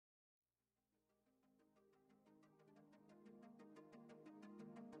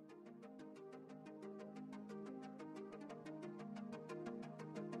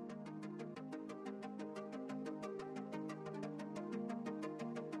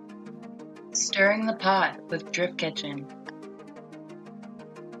Stirring the pot with Drip Kitchen.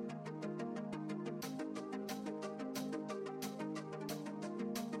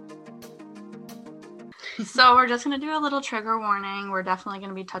 So we're just going to do a little trigger warning. We're definitely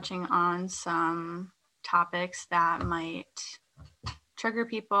going to be touching on some topics that might trigger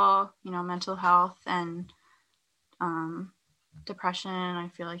people, mental health and depression. I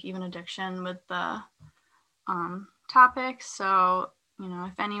feel like even addiction with the topics. So,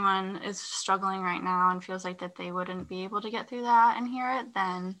 if anyone is struggling right now and feels like that they wouldn't be able to get through that and hear it,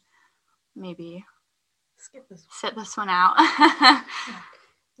 then maybe sit this one out.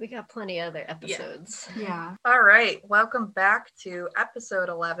 We got plenty of other episodes. Yeah. All right. Welcome back to episode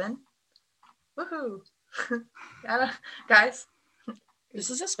 11. Woohoo. Guys.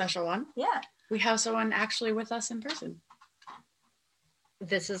 This is a special one. Yeah. We have someone actually with us in person.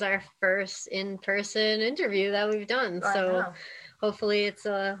 This is our first in-person interview that we've done. So hopefully it's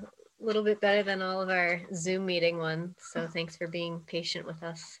a little bit better than all of our Zoom meeting ones. So thanks for being patient with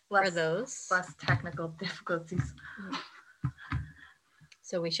us for those. Less technical difficulties.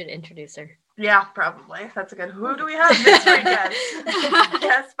 So we should introduce her. Yeah, probably. That's a good. Who do we have this week?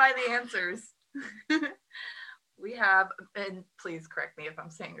 Guess by the answers. We have, and please correct me if I'm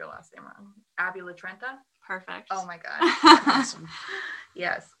saying your last name wrong, Abby Litrenta. Perfect. Oh my God. Awesome.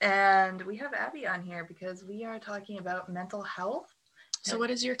 Yes. And we have Abby on here because we are talking about mental health. So what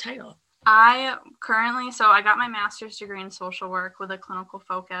is your title? I got my master's degree in social work with a clinical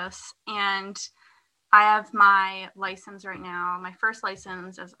focus, and I have my license right now. My first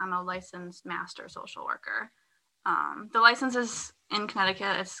license is I'm a licensed master social worker. The license is in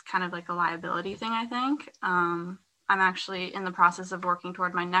Connecticut. It's kind of like a liability thing, I think. I'm actually in the process of working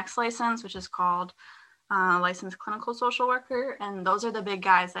toward my next license, which is called licensed clinical social worker. And those are the big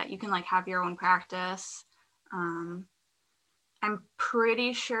guys that you can have your own practice. I'm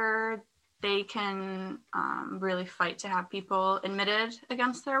pretty sure they can really fight to have people admitted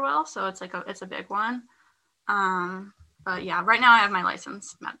against their will. So it's a big one. But yeah, right now I have my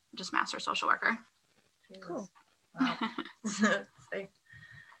license, just master social worker. Cool. Wow. Me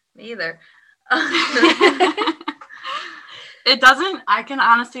either. I can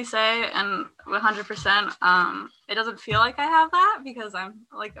honestly say, and 100%, it doesn't feel like I have that because I'm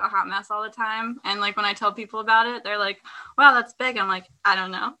like a hot mess all the time. And when I tell people about it, they're like, wow, that's big. I'm like, I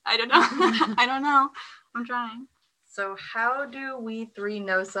don't know. I don't know. I'm trying. So how do we three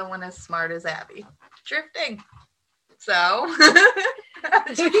know someone as smart as Abby? Drifting. So,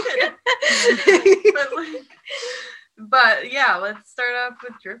 but yeah, let's start off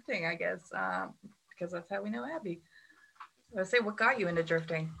with drifting, I guess, because that's how we know Abby. Let's say, what got you into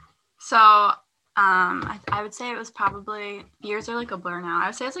drifting? So, I would say it was probably, years are like a blur now. I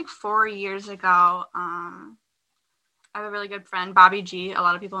would say it's 4 years ago. I have a really good friend, Bobby G. A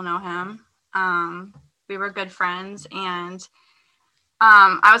lot of people know him. We were good friends, and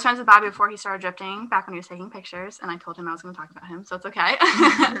I was friends with Bobby before he started drifting, back when he was taking pictures, and I told him I was going to talk about him, so it's okay.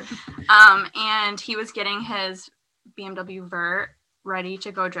 And he was getting his BMW Vert ready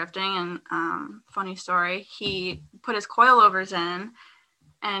to go drifting, and funny story, he put his coilovers in,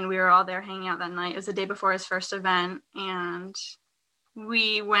 and we were all there hanging out that night. It was the day before his first event, and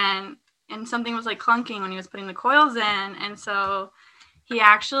we went, and something was clunking when he was putting the coils in, and so he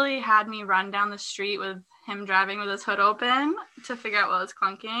actually had me run down the street with him driving with his hood open to figure out what was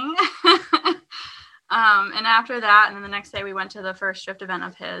clunking. And after that, and then the next day we went to the first drift event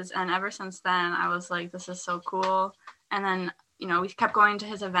of his, and ever since then I was like, this is so cool. And then we kept going to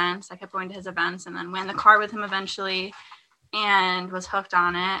his events. I kept going to his events, and then went in the car with him eventually and was hooked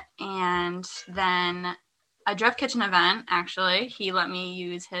on it. And then a Drift Kitchen event, actually, he let me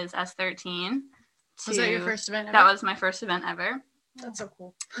use his S13. Was that your first event ever? That was my first event ever. That's so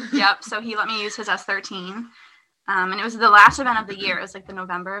cool. Yep. So he let me use his S13. And it was the last event of the year. It was the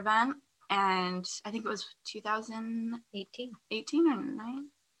November event. And I think it was 2018. 18 or 9?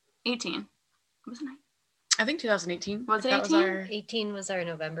 18. Was it 9? I think 2018. Was it 18? 18 was our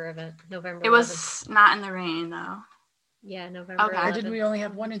November event. November 11th. It was not in the rain, though. Yeah, November Okay. 11th. Or did we only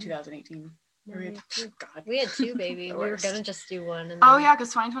have one in 2018? We had two, baby. We were going to just do one. Oh, yeah, because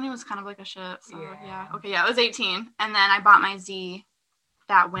 2020 was kind of like a shit. So, yeah. Okay, yeah, it was 18. And then I bought my Z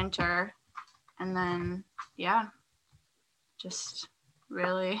that winter. And then, yeah, just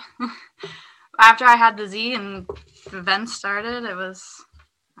really, after I had the Z and the events started, I was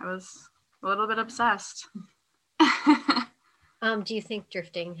a little bit obsessed. Do you think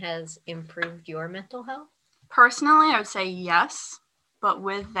drifting has improved your mental health? Personally, I would say yes. But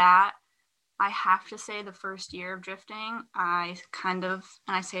with that, I have to say the first year of drifting, I kind of,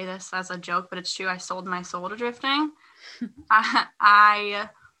 and I say this as a joke, but it's true, I sold my soul to drifting. I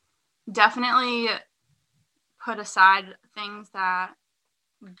definitely put aside things that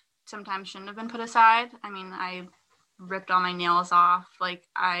sometimes shouldn't have been put aside. I mean, I ripped all my nails off. Like,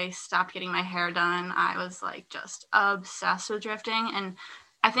 I stopped getting my hair done. I was like just obsessed with drifting. And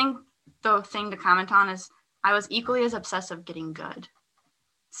I think the thing to comment on is I was equally as obsessed with getting good.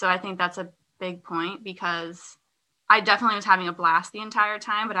 So I think that's a big point, because I definitely was having a blast the entire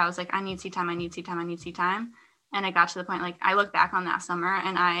time, but I was like, I need seat time, I need seat time, I need seat time. And it got to the point, like, I look back on that summer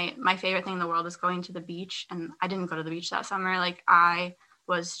and my favorite thing in the world is going to the beach. And I didn't go to the beach that summer. Like, I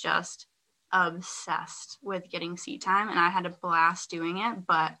was just obsessed with getting seat time, and I had a blast doing it.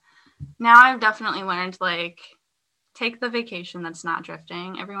 But now I've definitely learned, like, take the vacation that's not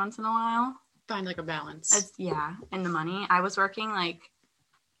drifting every once in a while. Find like a balance. And the money. I was working like,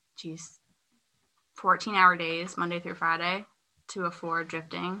 14-hour days, Monday through Friday, to afford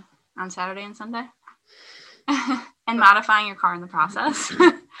drifting on Saturday and Sunday. And modifying your car in the process.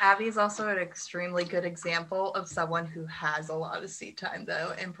 Abby's also an extremely good example of someone who has a lot of seat time,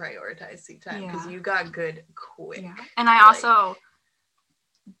 though, and prioritized seat time, because you got good quick. Yeah. And I also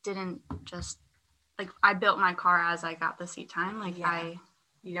didn't just, like, I built my car as I got the seat time. Like,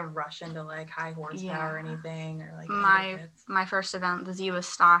 you didn't rush into like high horsepower or anything, or like my first event, the Z was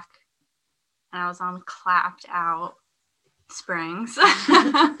stock, and I was on clapped out springs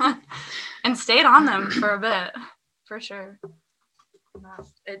and stayed on them for a bit, for sure.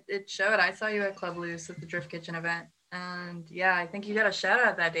 It showed. I saw you at Club Loose at the Drift Kitchen event, and I think you got a shout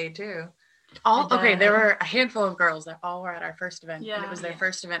out that day too. There were a handful of girls that all were at our first event, and it was their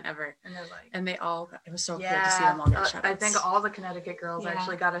first event ever, and they're like, and they all, it was so cool to see them all get shout outs. I think all the Connecticut girls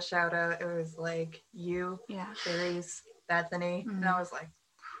actually got a shout out. It was like you, Sherry's, Bethany, and I was like,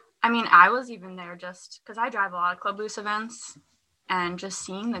 I mean, I was even there just because I drive a lot of Club Loose events, and just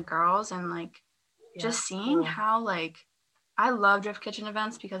seeing the girls and like just seeing how, like, I love Drift Kitchen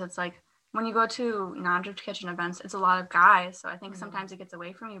events, because it's like, when you go to non-Drift Kitchen events, it's a lot of guys. So I think sometimes it gets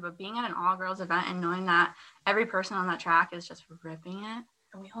away from you. But being at an all-girls event and knowing that every person on that track is just ripping it.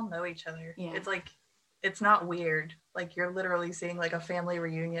 And we all know each other. Yeah. It's like, it's not weird. Like, you're literally seeing like a family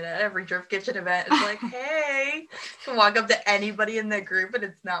reunion at every Drift Kitchen event. It's like, hey, you can walk up to anybody in the group and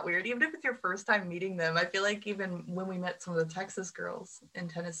it's not weird. Even if it's your first time meeting them. I feel like even when we met some of the Texas girls in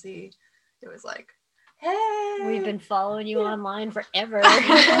Tennessee, it was like, hey, we've been following you online forever.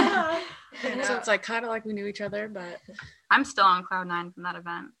 So it's like kind of like we knew each other, but I'm still on cloud 9 from that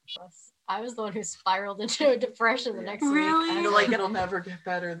event. I was the one who spiraled into a depression the next week. I feel like it'll never get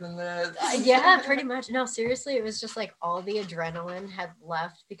better than this. Yeah, pretty much. No, seriously, it was just like all the adrenaline had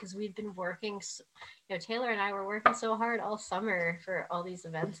left, because we'd been working, Taylor and I were working so hard all summer for all these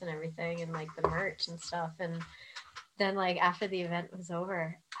events and everything, and like the merch and stuff. And then like after the event was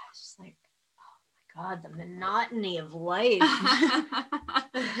over, I was just like, God, the monotony of life.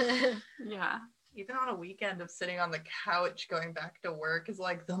 Yeah. Even on a weekend of sitting on the couch going back to work is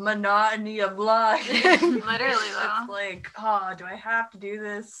like the monotony of life. Literally, though. It's like, oh, do I have to do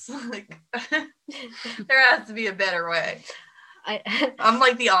this? Like, there has to be a better way. I'm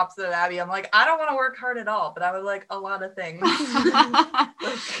like the opposite of Abby. I'm like, I don't want to work hard at all, but I would like a lot of things.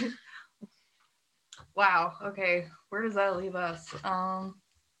 Like, wow. Okay. Where does that leave us?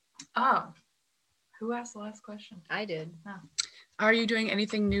 Who asked the last question? I did. Oh. Are you doing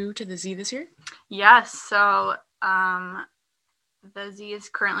anything new to the Z this year? Yes. So the Z is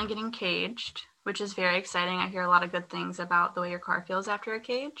currently getting caged, which is very exciting. I hear a lot of good things about the way your car feels after a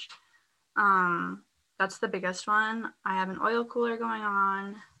cage. That's the biggest one. I have an oil cooler going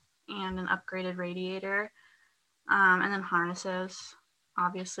on and an upgraded radiator, and then harnesses,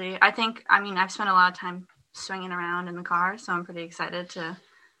 obviously. I've spent a lot of time swinging around in the car, so I'm pretty excited to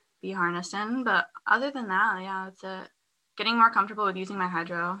be harnessed in. But other than that, that's it. Getting more comfortable with using my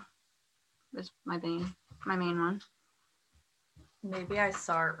hydro is my main one. Maybe I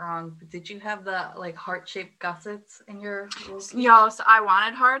saw it wrong, but did you have the like heart-shaped gussets in your? So I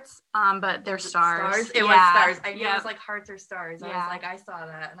wanted hearts, but they're stars. It was stars. I knew it was like hearts or stars. I was like, I saw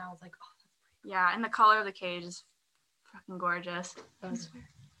that, and I was like, oh, that's pretty cool. Yeah, and the color of the cage is fucking gorgeous.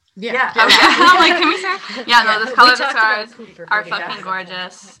 Yeah. I'm like, can we say? Yeah, no, the color of the stars are fucking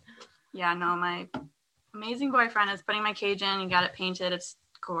gorgeous. Yeah, no, my amazing boyfriend is putting my cage in. He got it painted. It's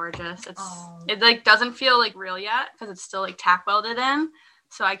gorgeous. It like doesn't feel like real yet because it's still like tack welded in.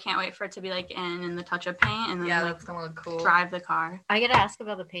 So I can't wait for it to be like in the touch-up paint and then that's gonna look cool. Drive the car. I gotta ask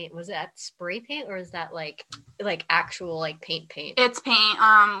about the paint. Was that spray paint or is that like actual like paint? It's paint.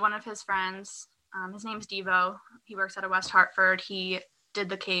 One of his friends, his name's Devo. He works out of West Hartford. He did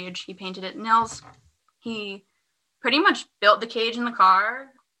the cage. He painted it. Nils, he pretty much built the cage in the car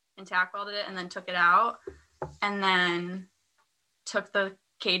and tack welded it and then took it out and then took the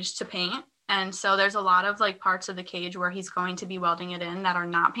cage to paint. And so there's a lot of like parts of the cage where he's going to be welding it in that are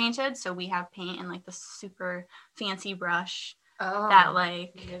not painted. So we have paint and like the super fancy brush that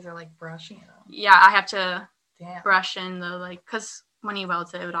like you guys are like brushing it on. Yeah, I have to brush in the like, because when he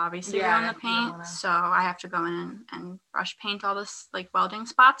welds it would obviously ruin the paint. So I have to go in and brush paint all this like welding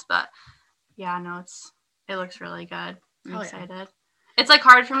spots. But yeah, no, it looks really good. I'm excited. Yeah. It's like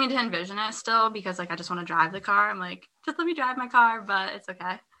hard for me to envision it still because like I just want to drive the car. I'm like, just let me drive my car, but it's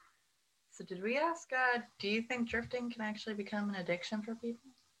okay. So did we ask, do you think drifting can actually become an addiction for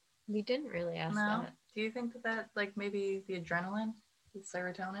people? We didn't really ask that. Do you think that like maybe the adrenaline, the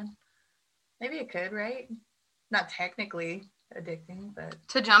serotonin, maybe it could, right? Not technically addicting, but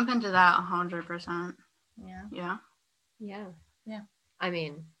to jump into that 100%. Yeah. I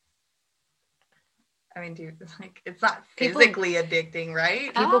mean, dude, like it's not physically addicting,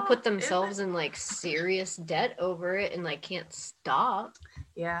 right? People put themselves in like serious debt over it and like can't stop.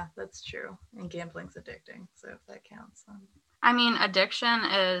 Yeah, that's true. And gambling's addicting, so if that counts. I mean, addiction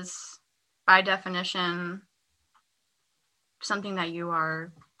is by definition something that you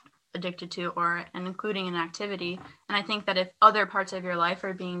are addicted to and including an activity. And I think that if other parts of your life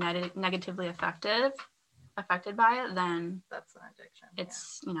are being negatively affected by it, then that's an addiction.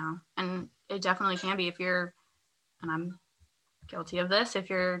 It's, and it definitely can be and I'm guilty of this, if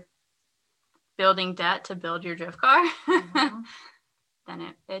you're building debt to build your drift car,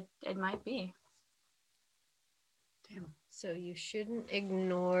 then it might be. Damn. So you shouldn't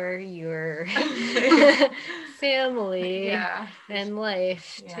ignore your family and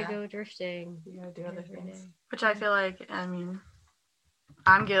life to go drifting. You gotta do other things. Which I feel like, I'm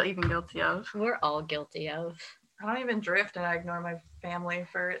even guilty of. We're all guilty of. I don't even drift and I ignore my family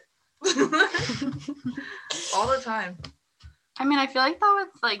for it. All the time. I mean, I feel like though with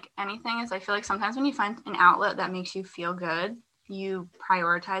like anything is I feel like sometimes when you find an outlet that makes you feel good, you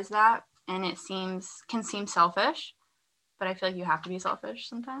prioritize that and it can seem selfish. But I feel like you have to be selfish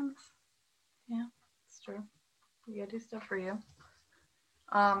sometimes. Yeah, it's true. You gotta do stuff for you.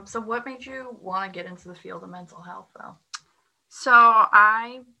 So what made you want to get into the field of mental health, though? So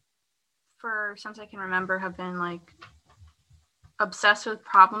I, since I can remember, have been like obsessed with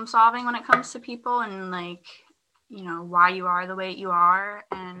problem solving when it comes to people and like, why you are the way you are.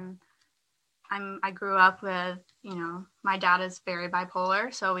 And I grew up with, my dad is very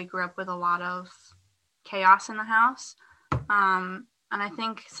bipolar, so we grew up with a lot of chaos in the house. And I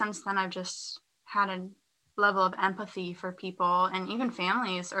think since then I've just had a level of empathy for people and even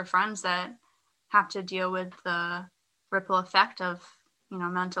families or friends that have to deal with the ripple effect of,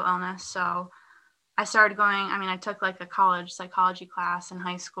 mental illness. So I started I took like a college psychology class in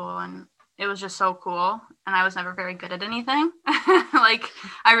high school and it was just so cool. And I was never very good at anything. Like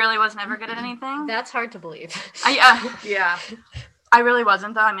I really was never good at anything. That's hard to believe. Yeah. I really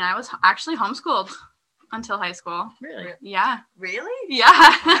wasn't though. I was actually homeschooled until high school. Really? Yeah. Really? Yeah.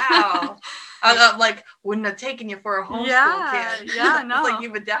 Wow. I like wouldn't have taken you for a homeschool kid. Yeah, no. It's like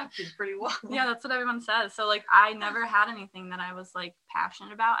you've adapted pretty well. Yeah, that's what everyone says. So like I never had anything that I was like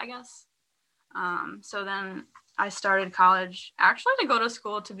passionate about, I guess. So then I started college actually to go to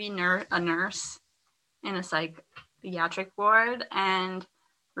school to be a nurse in a psychiatric ward and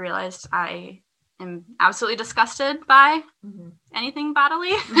realized I am absolutely disgusted by anything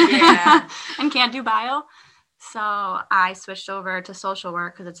bodily and can't do bio. So I switched over to social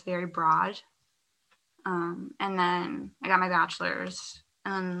work because it's very broad. And then I got my bachelor's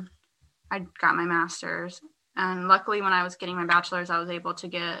and then I got my master's. And luckily when I was getting my bachelor's, I was able to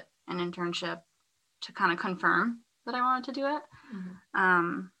get an internship to kind of confirm that I wanted to do it.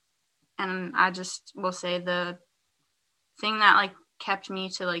 And I just will say the thing that like kept me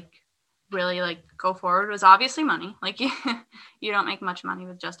to like really like go forward was obviously money. Like you don't make much money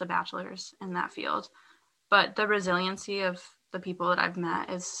with just a bachelor's in that field, but the resiliency of the people that I've met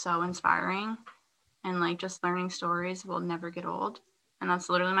is so inspiring, and like just learning stories will never get old. And that's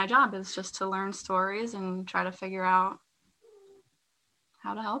literally my job, is just to learn stories and try to figure out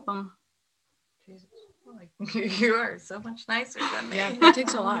how to help them. Jesus. Like, you are so much nicer than me. Yeah, it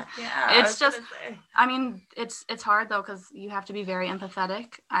takes a lot. Yeah, it's just, it's hard though, because you have to be very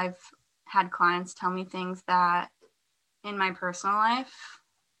empathetic. I've had clients tell me things that in my personal life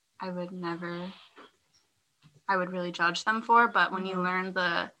I would really judge them for, but when you learn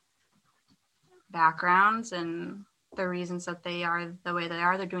the backgrounds and the reasons that they are the way they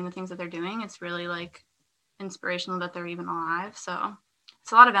are, they're doing the things that they're doing, it's really like inspirational that they're even alive. So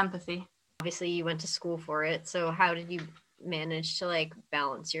it's a lot of empathy. Obviously you went to school for it, so how did you manage to like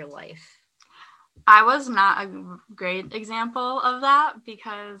balance your life? I was not a great example of that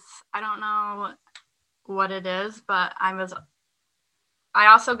because I don't know what it is, but I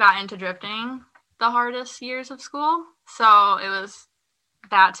also got into drifting the hardest years of school. So it was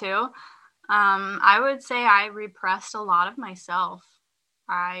that too. I would say I repressed a lot of myself.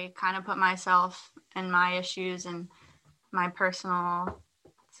 I kind of put myself and my issues and my personal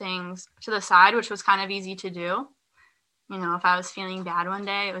things to the side, which was kind of easy to do. You know, if I was feeling bad one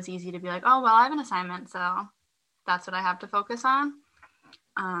day, it was easy to be like, oh, well, I have an assignment, so that's what I have to focus on.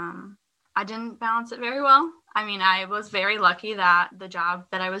 I didn't balance it very well. I mean, I was very lucky that the job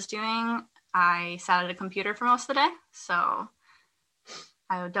that I was doing, I sat at a computer for most of the day. So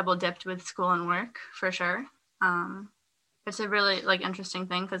I double dipped with school and work for sure. It's a really like interesting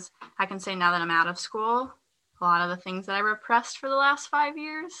thing because I can say now that I'm out of school, a lot of the things that I repressed for the last 5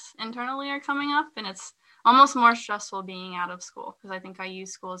 years internally are coming up, and it's almost more stressful being out of school because I think I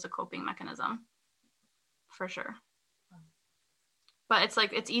use school as a coping mechanism for sure. But it's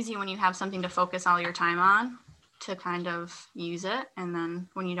like, it's easy when you have something to focus all your time on to kind of use it. And then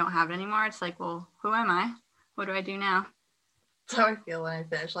when you don't have it anymore, it's like, well, who am I? What do I do now? That's how I feel when I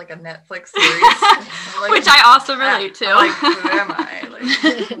finish like a Netflix series. Like, which I also relate to. Like, who am I?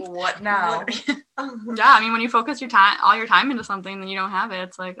 Like, what now? Yeah, I mean, when you focus all your time into something, then you don't have it.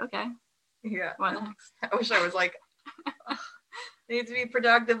 It's like, okay, yeah. what next? I wish I was like, need to be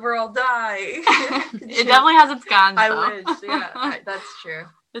productive or I'll die. It definitely has its cons. I though. wish. Yeah, that's true.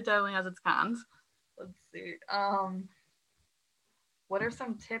 It definitely has its cons. Let's see. What are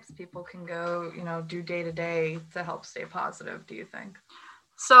some tips people can go, do day to day to help stay positive, do you think?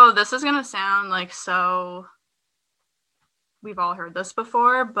 So this is going to sound like we've all heard this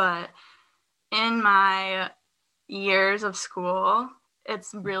before, but in my years of school,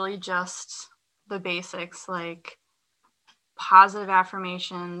 it's really just the basics, like positive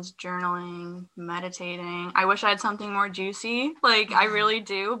affirmations, journaling, meditating. I wish I had something more juicy, like I really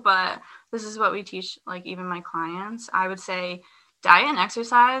do, but this is what we teach, like even my clients. I would say diet and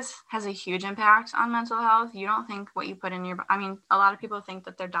exercise has a huge impact on mental health. You don't think what you put in I mean, a lot of people think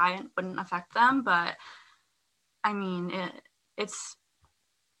that their diet wouldn't affect them, but I mean, it's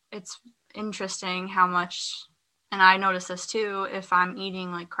interesting how much, and I notice this too, if I'm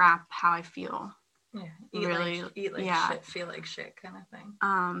eating like crap, how I feel. Yeah, eat like shit, feel like shit kind of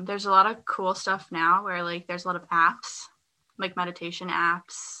thing. There's a lot of cool stuff now where like there's a lot of apps, like meditation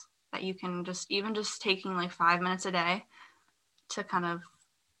apps that you can just taking like 5 minutes a day to kind of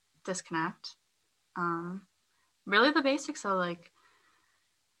disconnect. Really the basics though, like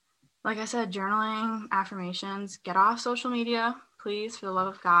I said, journaling, affirmations, get off social media, please, for the love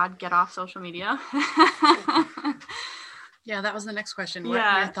of God, get off social media. Yeah, that was the next question. What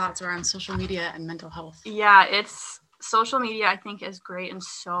are your thoughts around social media and mental health? Yeah, social media, I think, is great in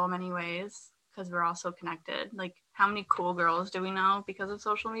so many ways because we're all so connected. Like, how many cool girls do we know because of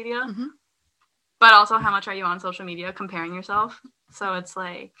social media? Mm-hmm. But also, how much are you on social media comparing yourself? So it's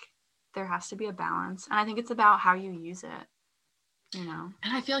like, there has to be a balance. And I think it's about how you use it, And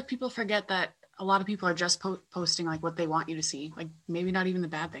I feel like people forget that a lot of people are just posting like what they want you to see, like maybe not even the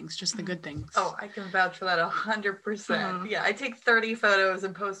bad things, just the good things. Oh, I can vouch for that 100%. Yeah, I take 30 photos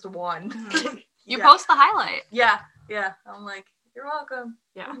and post one. You post the highlight. Yeah. I'm like, you're welcome.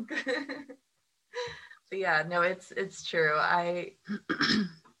 Yeah. But yeah, no, it's true. I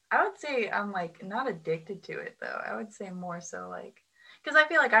would say I'm like not addicted to it though. I would say more so like, because I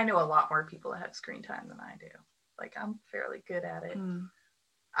feel like I know a lot more people that have screen time than I do. Like I'm fairly good at it.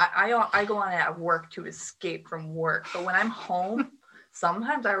 I go on it at work to escape from work, but when I'm home,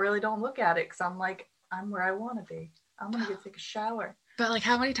 sometimes I really don't look at it because I'm like, I'm where I want to be. I'm gonna go take a shower. But like,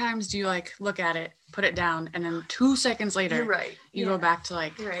 how many times do you like look at it, put it down, and then 2 seconds later, you're right, you go back to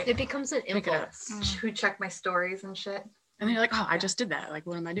like, right. It becomes an impulse. Who check my stories and shit. And then you're like, oh, I just did that. Like,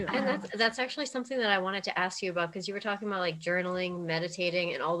 what am I doing? And that's actually something that I wanted to ask you about because you were talking about like journaling,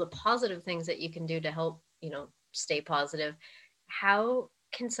 meditating, and all the positive things that you can do to help, stay positive. How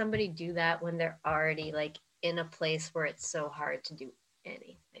can somebody do that when they're already like in a place where it's so hard to do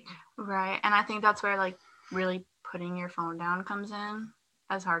anything? Right. And I think that's where like really putting your phone down comes in,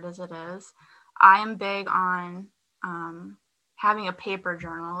 as hard as it is. I am big on having a paper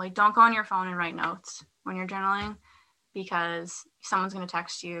journal. Like, don't go on your phone and write notes when you're journaling because someone's going to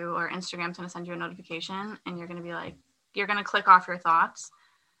text you or Instagram's going to send you a notification and you're going to be like, you're going to click off your thoughts.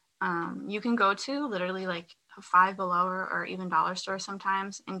 You can go to literally like Five Below or even dollar stores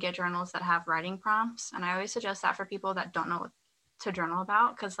sometimes and get journals that have writing prompts. And I always suggest that for people that don't know what to journal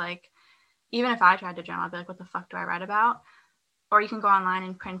about. Cause like, even if I tried to journal, I'd be like, what the fuck do I write about? Or you can go online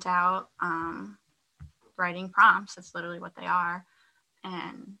and print out writing prompts. That's literally what they are.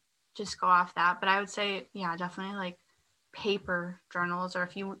 And just go off that. But I would say, yeah, definitely like paper journals, or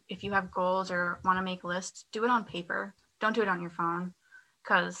if you have goals or want to make lists, do it on paper. Don't do it on your phone.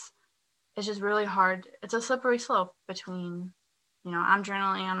 because it's just really hard. It's a slippery slope between, I'm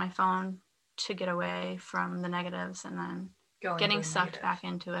journaling on my phone to get away from the negatives and then getting sucked back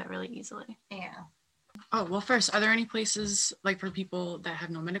into it really easily. Yeah. Oh, well, first, are there any places like for people that have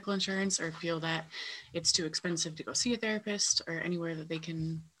no medical insurance or feel that it's too expensive to go see a therapist, or anywhere that they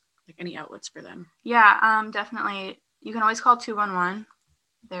can, like any outlets for them? Yeah, definitely. You can always call 211.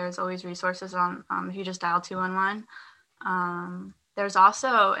 There's always resources on, if you just dial 211. There's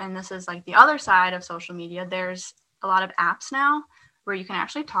also, and this is like the other side of social media, there's a lot of apps now where you can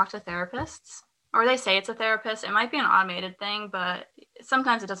actually talk to therapists, or they say it's a therapist. It might be an automated thing, but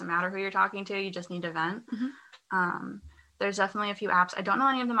sometimes it doesn't matter who you're talking to. You just need to vent. Mm-hmm. There's definitely a few apps. I don't know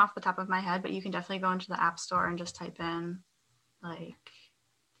any of them off the top of my head, but you can definitely go into the app store and just type in like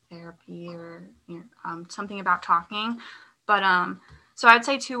therapy or something about talking. But so I'd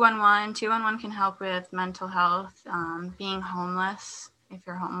say 211. 211 can help with mental health, being homeless. If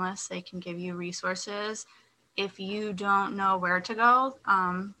you're homeless, they can give you resources. If you don't know where to go,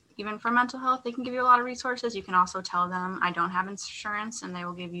 even for mental health, they can give you a lot of resources. You can also tell them, I don't have insurance, and they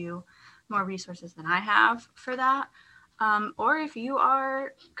will give you more resources than I have for that. Or if you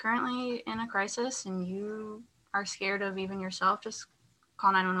are currently in a crisis and you are scared of even yourself, just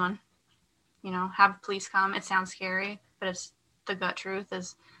call 911. Have police come. It sounds scary, but it's the gut truth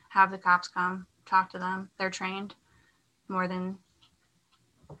is have the cops come, talk to them. They're trained more than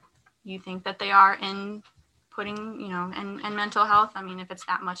you think that they are in putting, and mental health. I mean, if it's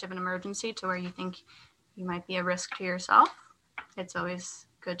that much of an emergency to where you think you might be a risk to yourself, it's always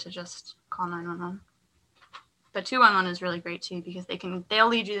good to just call 911. But 211 is really great too, because they'll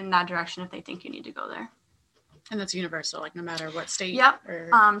lead you in that direction if they think you need to go there. And that's universal, like no matter what state. Yep. Or...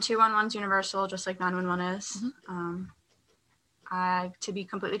 211 is universal, just like 911 is. Mm-hmm. To be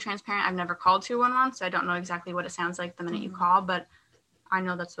completely transparent, I've never called 211, so I don't know exactly what it sounds like the minute you call, but I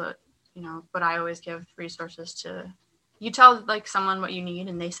know that's what, but I always give resources to, you tell like someone what you need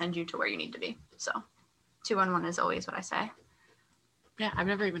and they send you to where you need to be. So 211 is always what I say. Yeah, I've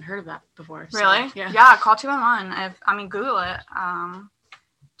never even heard of that before. Really? So, yeah. Yeah, call 211. Google it.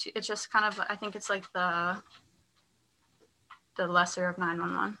 It's just kind of, I think it's like the lesser of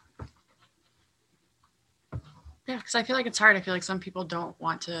 911. Yeah, because I feel like it's hard. I feel like some people don't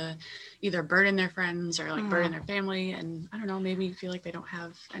want to either burden their friends or like burden their family. And I don't know, maybe feel like they don't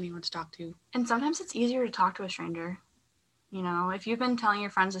have anyone to talk to. And sometimes it's easier to talk to a stranger. If you've been telling your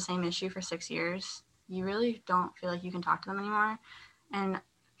friends the same issue for 6 years, you really don't feel like you can talk to them anymore. And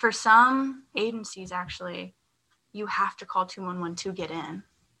for some agencies, actually, you have to call 211 to get in.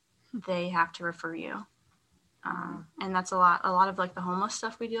 They have to refer you. And that's a lot of like the homeless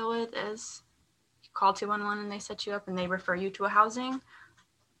stuff we deal with is you call 211 and they set you up and they refer you to a housing.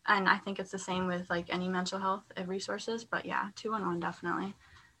 And I think it's the same with like any mental health resources, but yeah, 211 definitely.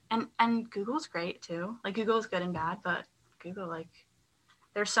 And Google's great too. Like Google is good and bad, but Google, like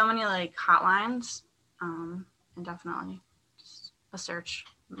there's so many like hotlines, and definitely just a search,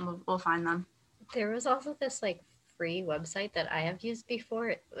 we'll find them. There was also this like free website that I have used before.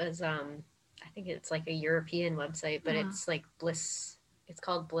 It was I think it's like a European website, but it's like Bliss. It's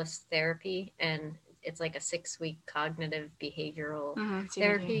called Bliss Therapy, and it's like a 6-week cognitive behavioral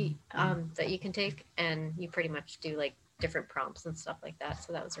therapy that you can take, and you pretty much do like different prompts and stuff like that.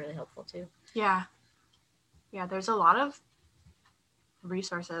 So that was really helpful too. Yeah, there's a lot of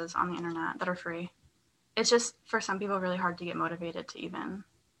resources on the internet that are free. It's just for some people really hard to get motivated to even,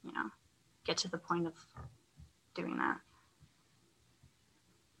 get to the point of doing that.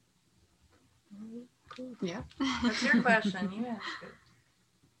 Yeah. What's your question? You asked it.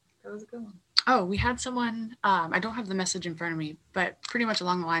 That was a good one. Oh, we had someone, I don't have the message in front of me, but pretty much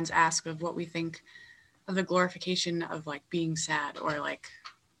along the lines ask of what we think of the glorification of like being sad, or like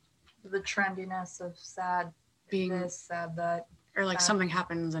the trendiness of sad, being this, sad, that. Or like something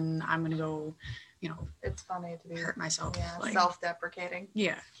happens and I'm going to go, it's funny to be hurt myself. Yeah, like, self-deprecating.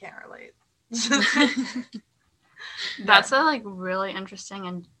 Yeah. Can't relate. That's a like really interesting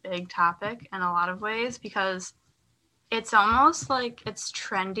and big topic in a lot of ways, because it's almost like it's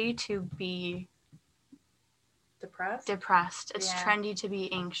trendy to be depressed. It's trendy to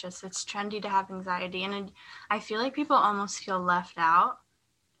be anxious. It's trendy to have anxiety. And I feel like people almost feel left out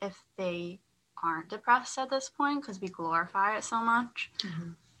if they aren't depressed at this point, because we glorify it so much.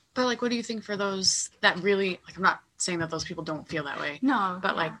 Mm-hmm. But like, what do you think for those that really, like, I'm not saying that those people don't feel that way. No.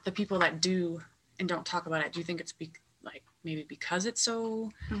 But like the people that do and don't talk about it, do you think it's maybe because it's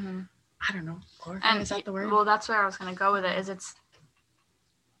so, I don't know, glorified, is that the word? Well, that's where I was going to go with it,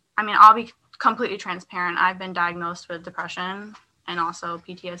 I'll be completely transparent. I've been diagnosed with depression and also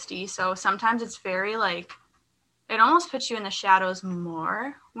PTSD. So sometimes it's very it almost puts you in the shadows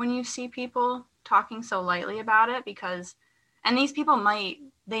more when you see people talking so lightly about it, because, and these people might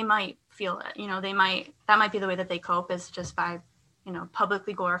feel it, that might be the way that they cope, is just by,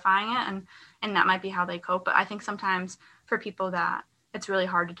 publicly glorifying it, and that might be how they cope. But I think sometimes for people that it's really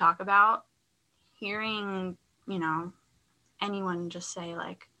hard to talk about, hearing, anyone just say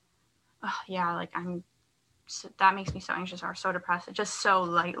like, oh yeah, like that makes me so anxious or so depressed, just so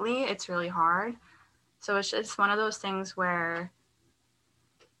lightly, it's really hard. So it's one of those things where,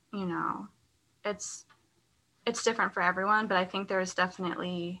 it's different for everyone, but I think there's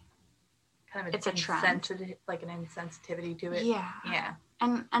definitely kind of it's a trend, like an insensitivity to it. Yeah.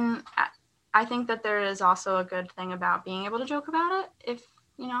 And I think that there is also a good thing about being able to joke about it, if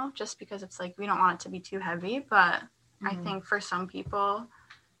just because it's like we don't want it to be too heavy. But I think for some people,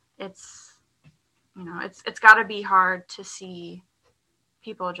 it's it's got to be hard to see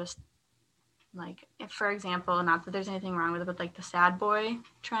people just like, if, for example, not that there's anything wrong with it, but like the sad boy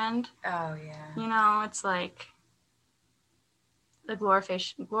trend. Oh yeah. It's like the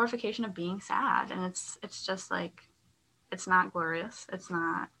glorification of being sad, and it's just like, it's not glorious. It's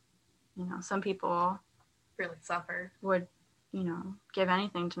not, some people really suffer, would give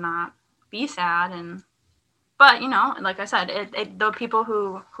anything to not be sad. But like I said, the people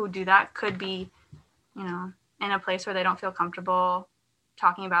who do that could be in a place where they don't feel comfortable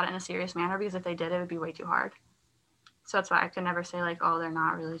talking about it in a serious manner, because if they did, it would be way too hard. So that's why I could never say like, oh, they're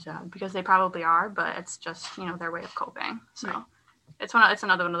not really sad, because they probably are, but it's just their way of coping. So right. It's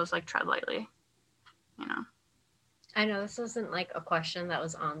another one of those like, tread lightly. I know this wasn't like a question that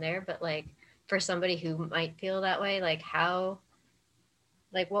was on there, but like for somebody who might feel that way, like how,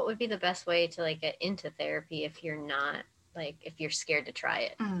 like what would be the best way to like get into therapy if you're not, like if you're scared to try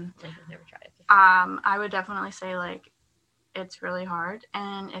it? Like you've never tried it before. I would definitely say like, it's really hard.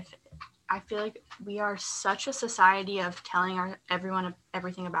 And if I feel like we are such a society of telling everyone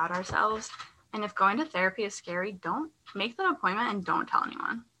everything about ourselves. And if going to therapy is scary, don't make that appointment and don't tell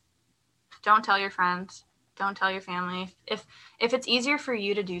anyone. Don't tell your friends. Don't tell your family. If it's easier for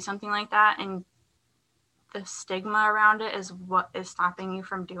you to do something like that, and the stigma around it is what is stopping you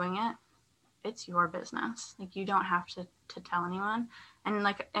from doing it, it's your business. Like, you don't have to tell anyone.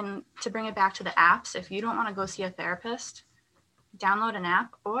 And to bring it back to the apps, if you don't want to go see a therapist, download an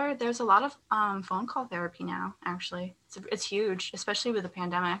app, or there's a lot of phone call therapy now. Actually, it's huge, especially with the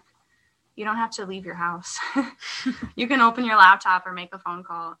pandemic. You don't have to leave your house. You can open your laptop or make a phone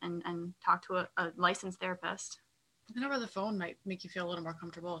call and talk to a licensed therapist. And over the phone might make you feel a little more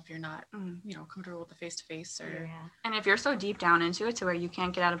comfortable if you're not, comfortable with the face-to-face. Or Yeah. And if you're so deep down into it to where you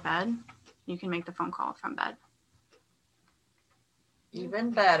can't get out of bed, you can make the phone call from bed.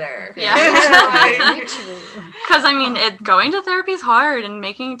 Even better. Yeah. Because going to therapy is hard, and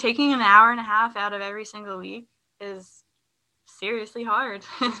taking an hour and a half out of every single week is seriously hard.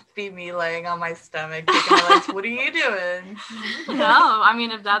 Be me laying on my stomach, kicking my legs. What are you doing? No,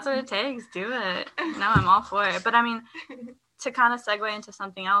 if that's what it takes, do it. No, I'm all for it. But to kind of segue into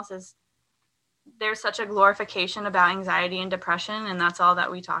something else, is there's such a glorification about anxiety and depression, and that's all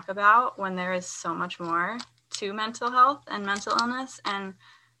that we talk about, when there is so much more to mental health and mental illness, and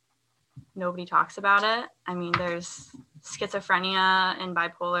nobody talks about it. There's schizophrenia and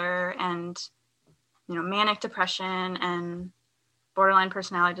bipolar and manic depression and borderline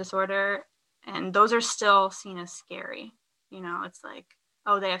personality disorder, and those are still seen as scary. It's like,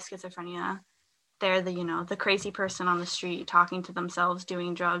 oh, they have schizophrenia, they're the crazy person on the street talking to themselves,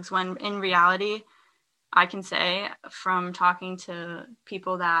 doing drugs, when in reality, I can say from talking to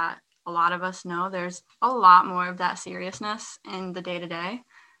people that a lot of us know, there's a lot more of that seriousness in the day-to-day.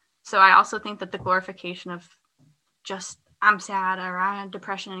 So I also think that the glorification of just, I'm sad, or I have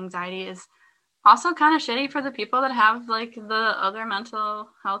depression and anxiety, is also kind of shitty for the people that have like the other mental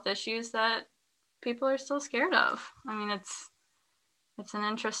health issues that people are still scared of. It's an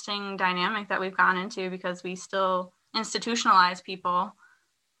interesting dynamic that we've gone into, because we still institutionalize people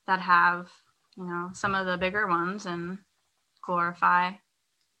that have, some of the bigger ones, and glorify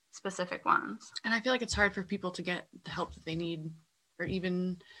specific ones. And I feel like it's hard for people to get the help that they need, or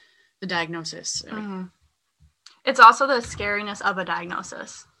even the diagnosis. It's also the scariness of a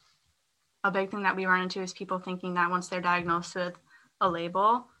diagnosis. A big thing that we run into is people thinking that once they're diagnosed with a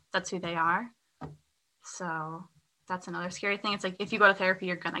label, that's who they are. So that's another scary thing. It's like, if you go to therapy,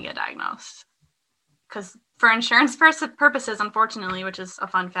 you're going to get diagnosed. Because for insurance purposes, unfortunately, which is a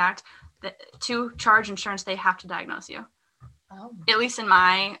fun fact, to charge insurance, they have to diagnose you. Oh. At least in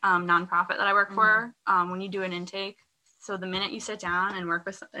my nonprofit that I work for, when you do an intake, so the minute you sit down and work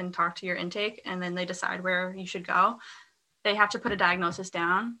with and talk to your intake, and then they decide where you should go, they have to put a diagnosis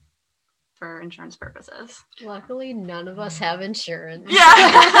down for insurance purposes. Luckily, none of us have insurance. Yeah.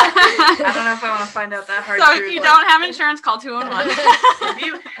 I don't know if I want to find out that hard So truth. if you don't have insurance, call 211. If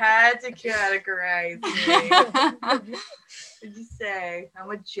you had to categorize me, would you say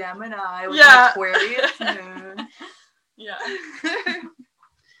I'm a Gemini with an Aquarius moon? Yeah.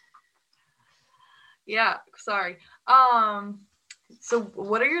 Yeah, sorry. So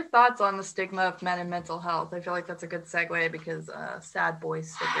what are your thoughts on the stigma of men and mental health? I feel like that's a good segue because sad boy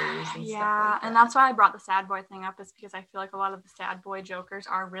stickers and stuff like that. And that's why I brought the sad boy thing up, is because I feel like a lot of the sad boy jokers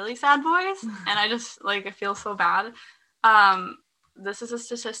are really sad boys, and I just like, it feels so bad. This is a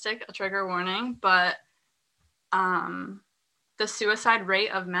statistic, a trigger warning, but the suicide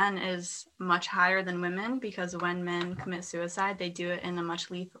rate of men is much higher than women, because when men commit suicide, they do it in a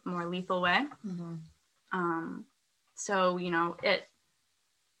much more lethal way. So,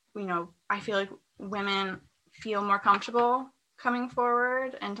 I feel like women feel more comfortable coming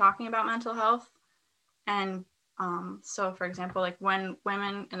forward and talking about mental health. And so, for example, like when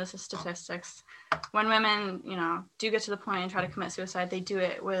women, and this is statistics, when women, do get to the point and try to commit suicide, they do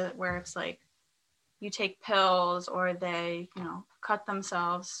it where it's like you take pills, or they, cut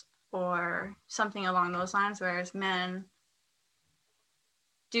themselves or something along those lines, whereas men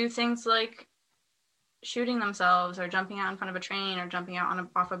do things like shooting themselves or jumping out in front of a train or jumping out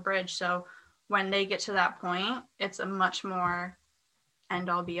off a bridge. So when they get to that point, it's a much more end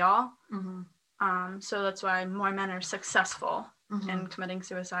all be all. So that's why more men are successful in committing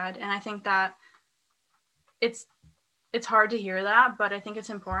suicide. And I think that it's hard to hear that, but I think it's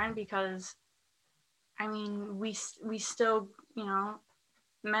important because, I mean, we still,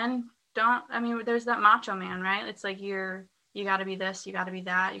 men don't, there's that macho man, right? It's like you got to be this, you got to be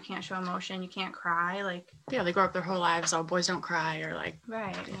that. You can't show emotion. You can't cry. Like, yeah, they grow up their whole lives, oh, boys don't cry, or like.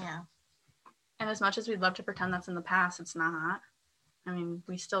 Right. Yeah. And as much as we'd love to pretend that's in the past, it's not.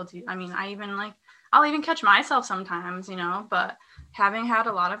 We still do. I'll even catch myself sometimes, but having had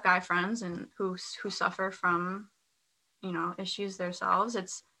a lot of guy friends and who suffer from, issues themselves,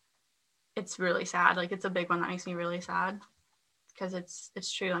 it's really sad. Like, it's a big one that makes me really sad, because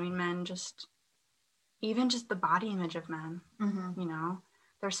it's true. Men just, even just the body image of men,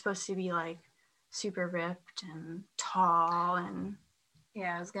 they're supposed to be like super ripped and tall and.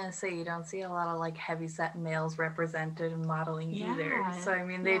 Yeah, I was going to say, you don't see a lot of like heavy-set males represented in modeling either. So,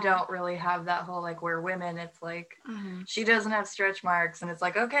 they don't really have that whole, like, where women, it's like, she doesn't have stretch marks, and it's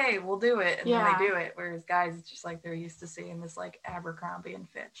like, okay, we'll do it. And then they do it. Whereas guys, it's just like they're used to seeing this, like, Abercrombie and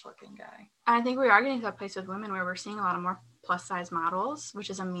Fitch looking guy. I think we are getting to that place with women where we're seeing a lot of more plus-size models, which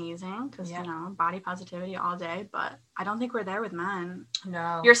is amazing, because, body positivity all day. But I don't think we're there with men.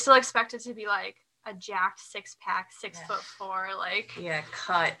 No. You're still expected to be, like, a jacked 6-pack, 6'4", like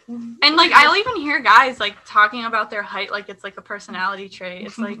cut. And like I'll even hear guys like talking about their height like it's like a personality trait.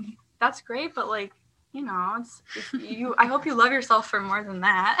 It's like, that's great, but like, it's you. I hope you love yourself for more than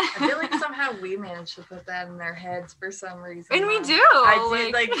that. I feel like somehow we managed to put that in their heads for some reason. And we do.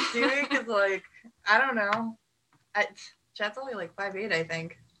 I did do it because like I don't know. Chad's only like 5'8", I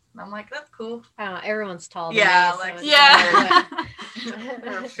think. And I'm like, that's cool. Everyone's tall. Yeah, than me, so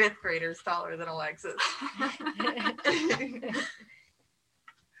Her fifth grader's taller than Alexis.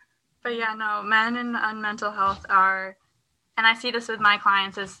 But yeah, no, men and mental health are, and I see this with my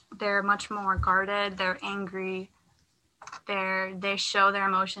clients, is they're much more guarded. They're angry. They show their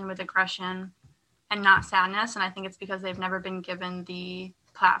emotion with aggression and not sadness. And I think it's because they've never been given the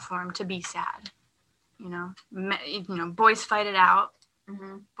platform to be sad. Boys fight it out.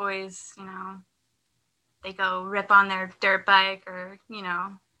 Boys, they go rip on their dirt bike or,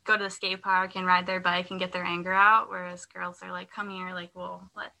 go to the skate park and ride their bike and get their anger out. Whereas girls are like, come here, like, well,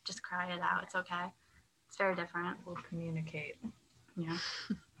 just cry it out. It's okay. It's very different. We'll communicate. Yeah.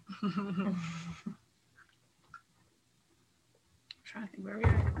 I'm trying to think where we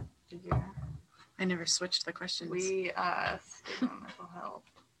are. I never switched the questions. We stayed on mental health.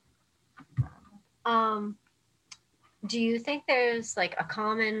 Do you think there's like a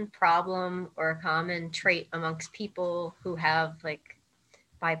common problem or a common trait amongst people who have like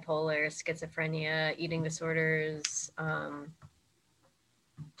bipolar, schizophrenia, eating disorders? The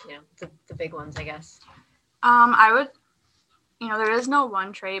big ones, I guess. I would, there is no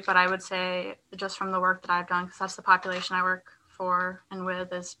one trait, but I would say just from the work that I've done, because that's the population I work for and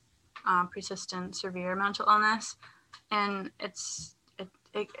with, is persistent severe mental illness. And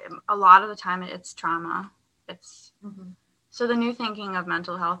a lot of the time it's trauma. So the new thinking of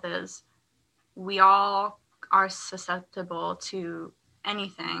mental health is we all are susceptible to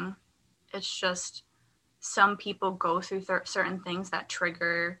anything. It's just some people go through certain things that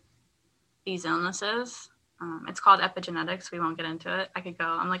trigger these illnesses. It's called epigenetics. We won't get into it.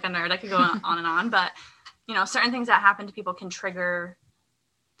 I'm like a nerd. I could go on and on, but certain things that happen to people can trigger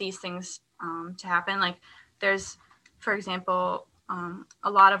these things to happen. Like there's, for example, a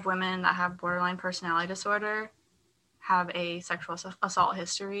lot of women that have borderline personality disorder have a sexual assault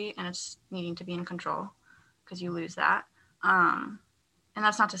history, and it's needing to be in control because you lose that. And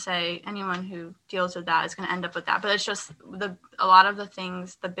that's not to say anyone who deals with that is going to end up with that, but it's just a lot of the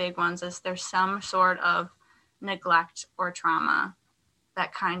things, the big ones, is there's some sort of neglect or trauma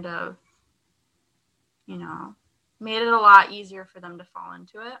that kind of, made it a lot easier for them to fall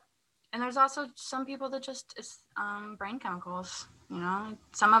into it. And there's also some people that just, it's brain chemicals,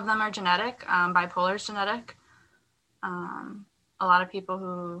 some of them are genetic, bipolar is genetic. A lot of people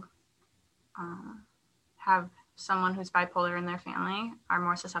who have someone who's bipolar in their family are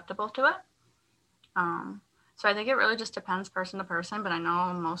more susceptible to it. So I think it really just depends person to person, but I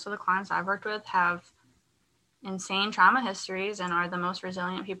know most of the clients I've worked with have insane trauma histories and are the most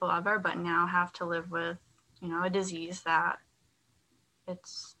resilient people ever, but now have to live with, a disease that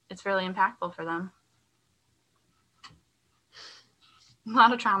it's really impactful for them. A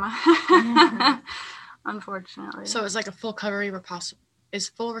lot of trauma, unfortunately. So is like a full recovery Is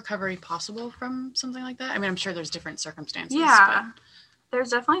full recovery possible from something like that? I mean, I'm sure there's different circumstances. Yeah, but there's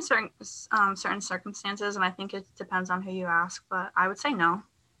definitely certain circumstances, and I think it depends on who you ask, but I would say no.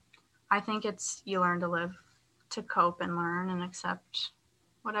 I think it's you learn to live, to cope and learn and accept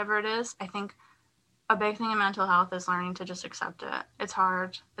whatever it is. I think a big thing in mental health is learning to just accept it. It's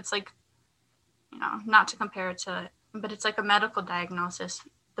hard. It's like, not to compare it to, but it's like a medical diagnosis.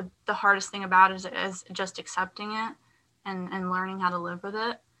 The hardest thing about it is just accepting it and learning how to live with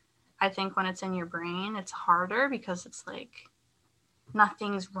it. I think when it's in your brain, it's harder because it's like,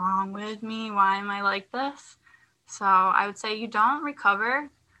 nothing's wrong with me. Why am I like this? So I would say you don't recover,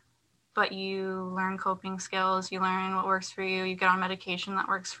 but you learn coping skills. You learn what works for you. You get on medication that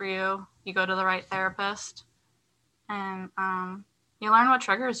works for you. You go to the right therapist. And you learn what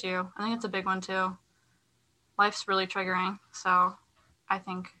triggers you. I think it's a big one too. Life's really triggering. So I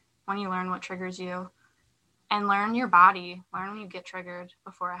think when you learn what triggers you and learn your body, learn when you get triggered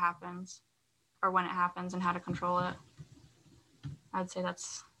before it happens or when it happens and how to control it. I'd say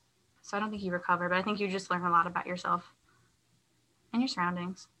that's, so I don't think you recover, but I think you just learn a lot about yourself and your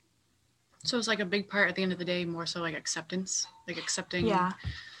surroundings. So it's like a big part at the end of the day, more so like acceptance, like accepting. Yeah,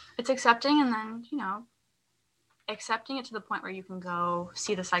 it's accepting, and then, accepting it to the point where you can go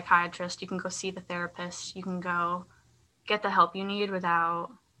see the psychiatrist, you can go see the therapist, you can go get the help you need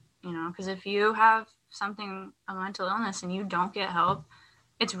without, because if you have a mental illness and you don't get help,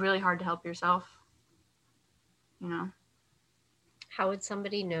 it's really hard to help yourself, How would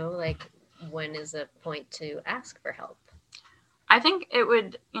somebody know, like, when is a point to ask for help? I think it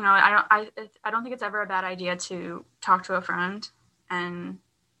would, I don't think it's ever a bad idea to talk to a friend. And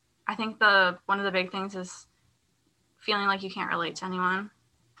I think one of the big things is feeling like you can't relate to anyone.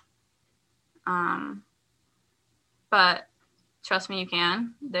 But trust me, you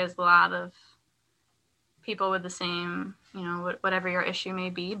can. There's a lot of people with the same, whatever your issue may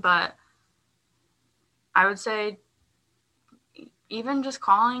be. But I would say even just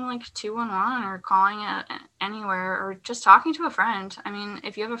calling like 211 or calling it anywhere or just talking to a friend. I mean,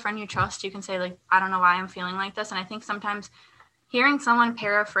 if you have a friend you trust, you can say like, I don't know why I'm feeling like this. And I think sometimes hearing someone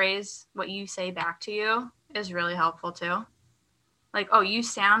paraphrase what you say back to you is really helpful too. Like, oh, you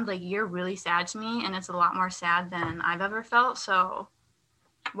sound like you're really sad to me, and it's a lot more sad than I've ever felt. So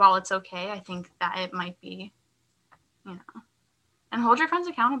while it's okay, I think that it might be, and hold your friends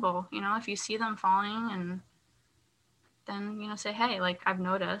accountable. If you see them falling, and then, say, hey, like, I've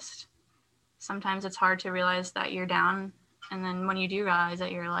noticed. Sometimes it's hard to realize that you're down. And then when you do realize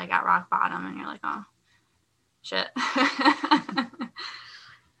that you're like at rock bottom and you're like, oh, shit.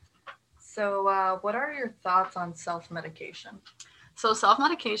 So what are your thoughts on self-medication? So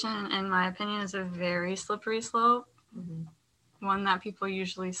self-medication, in my opinion, is a very slippery slope. Mm-hmm. One that people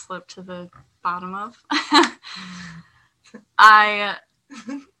usually slip to the bottom of. Why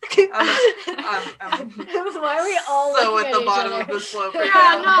are we all so at the bottom of the slope?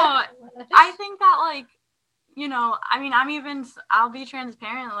 Yeah, no. I think that, like, I'll be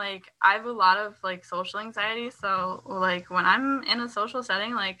transparent. Like, I have a lot of like social anxiety. So like when I'm in a social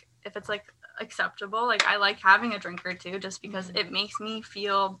setting, like if it's like acceptable, like I like having a drink or two just because it makes me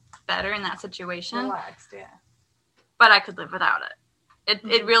feel better in that situation. Relaxed, yeah. But I could live without it.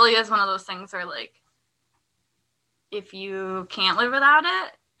 It really is one of those things where, like, if you can't live without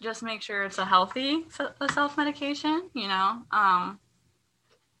it, just make sure it's a healthy self-medication, I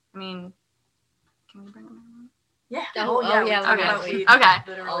mean, can we bring it Yeah. Oh, yeah. yeah, We talk okay. about weed Okay.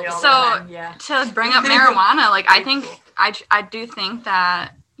 literally all So- the time. Yeah. To bring up marijuana, like I Very think cool. I do think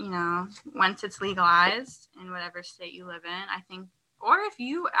that, you know, once it's legalized in whatever state you live in, I think, or if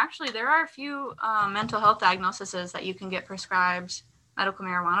you actually, there are a few mental health diagnoses that you can get prescribed medical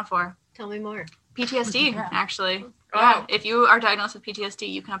marijuana for. Tell me more. PTSD, Yeah. actually. Oh. Yeah, if you are diagnosed with PTSD,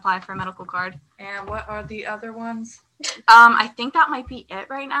 you can apply for a medical card. And what are the other ones? I think that might be it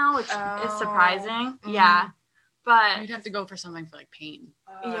right now, which is Oh. surprising. Mhm. Yeah, but You'd have to go for something for like pain.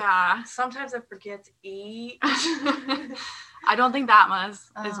 yeah, Sometimes I forget to eat. I don't think that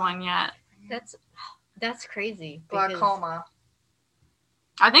was is Oh. one yet. That's crazy. because Glaucoma.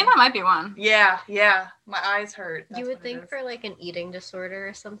 I think that might be one. Yeah. My eyes hurt. That's You what would it think is. for like an eating disorder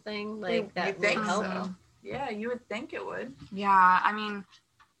or something like You that think would help. so? Yeah, you would think it would. Yeah, I mean,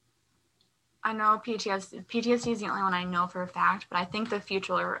 I know PTSD is the only one I know for a fact, but I think the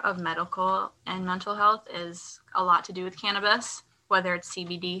future of medical and mental health is a lot to do with cannabis, whether it's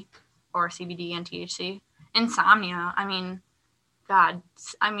CBD or CBD and THC. Insomnia, I mean, God,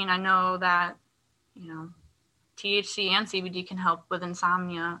 I mean, I know that, you know, THC and CBD can help with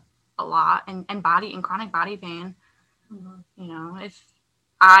insomnia a lot and chronic body pain. Mhm. You know, if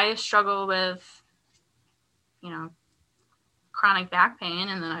I struggle with, you know, chronic back pain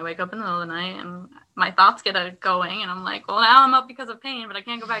and then I wake up in the middle of the night and my thoughts get going and I'm like, well, now I'm up because of pain, but I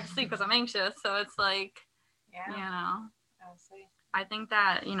can't go back to sleep because I'm anxious. So it's like, Yeah. you know, I'll see. I think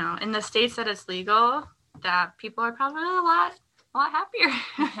that, you know, in the states that it's legal, that people are probably a lot happier.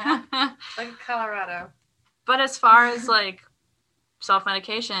 Like Colorado. But as far as like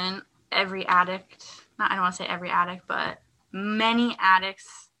self-medication, every addict, I don't want to say every addict, but many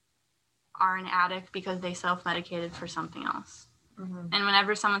addicts are an addict because they self-medicated for something else. Mm-hmm. And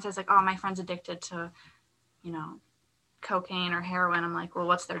whenever someone says like, oh, my friend's addicted to, you know, cocaine or heroin, I'm like, well,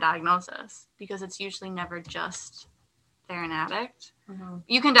 what's their diagnosis? Because it's usually never just they're an addict. Mm-hmm.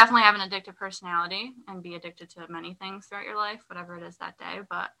 You can definitely have an addictive personality and be addicted to many things throughout your life, whatever it is that day.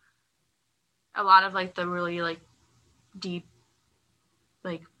 But a lot of like the really like deep,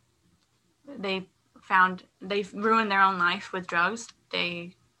 like they've ruined their own life with drugs.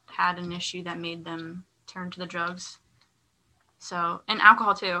 They had an issue that made them turn to the drugs. So, and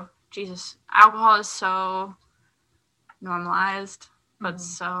alcohol too. Jesus, alcohol is so normalized, but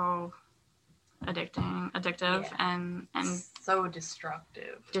so addictive, Yeah. and So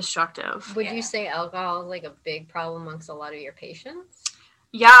destructive. destructive. Would Yeah. you say alcohol is like a big problem amongst a lot of your patients?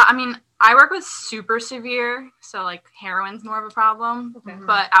 Yeah, I mean, I work with super severe, so like heroin's more of a problem, Okay. Mhm.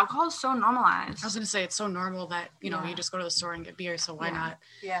 but alcohol is so normalized. I was gonna say it's so normal that you know Yeah. you just go to the store and get beer, so why Yeah. not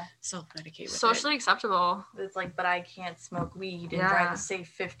Yeah. self-medicate with Socially acceptable. It's like, but I can't smoke weed and Yeah. drive a safe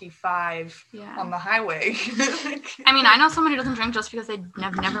 55 Yeah. on the highway. I mean, I know someone who doesn't drink just because they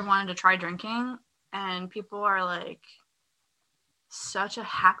never wanted to try drinking, and people are like such a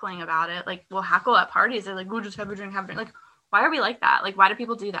hackling about it. Like, we'll hackle at parties. They're like, we'll just have a drink, Like, why are we like that? Like, why do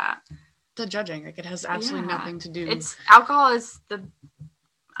people do that? it. The judging, like it has absolutely Yeah. nothing to do. It's alcohol is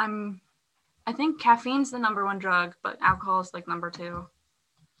I think caffeine's the number one drug, but alcohol is like number two.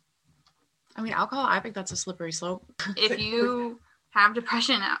 I mean, alcohol. I think that's a slippery slope. If you have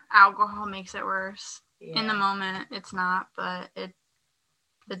depression, alcohol makes it worse. Yeah. In the moment, it's not, but the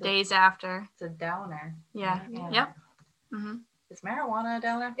It's a- days after. It's a downer. Yeah. Yeah. Yep. Mm-hmm. Is marijuana a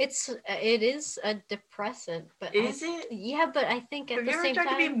downer? It is a depressant, but Is it? Yeah, but I think at Have the you ever same tried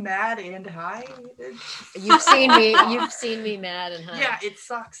to be time, mad and high? you've seen me mad and high. Yeah, it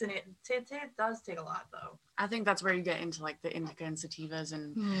sucks and it does take a lot though. I think that's where you get into like the indica and sativas,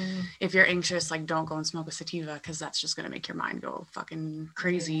 and Mm. if you're anxious, like don't go and smoke a sativa because that's just gonna make your mind go fucking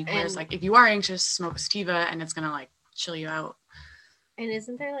crazy. Whereas And- like if you are anxious, smoke a sativa and it's gonna like chill you out. And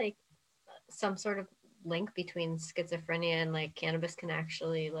isn't there like some sort of link between schizophrenia and like cannabis can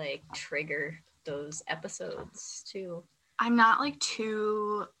actually like trigger those episodes too? I'm not like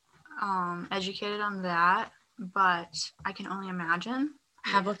too educated on that, but I can only imagine. I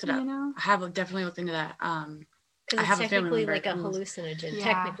have looked it up. You know? I have definitely looked into that. Because I it's have a family technically member like a who's- hallucinogen, Yeah.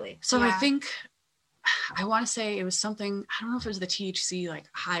 technically. So I Yeah. think I want to say it was something. I don't know if it was the THC, like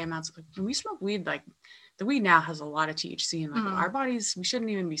high amounts of. Like, when we smoke weed, like the weed now has a lot of THC, and like Mhm. our bodies, we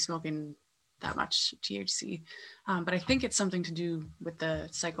shouldn't even be smoking that much THC. But I think it's something to do with the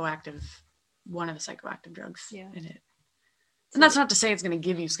one of the psychoactive drugs Yeah. in it. And that's not to say it's going to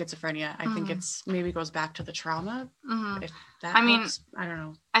give you schizophrenia. I think Mhm. it's maybe goes back to the trauma. Mm-hmm. If that I mean- helps. I don't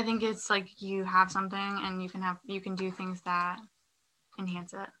know. I think it's like you have something and you can do things that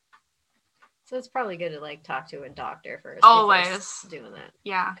enhance it. So it's probably good to like talk to a doctor first. Always. before doing that.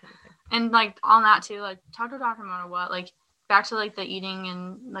 Yeah. Kind of thing. And like on that too, like talk to a doctor no matter what. Like back to like the eating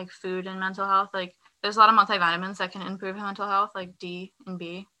and like food and mental health. Like there's a lot of multivitamins that can improve mental health, like D and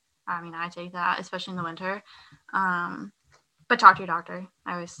B. I mean, I take that, especially in the winter. But talk to your doctor,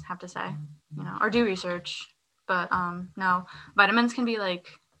 I always have to say, you know, or do research. But no, vitamins can be like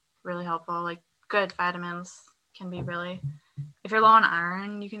really helpful. Like good vitamins can be really, if you're low on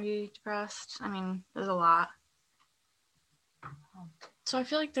iron, you can be depressed. I mean, there's a lot. So I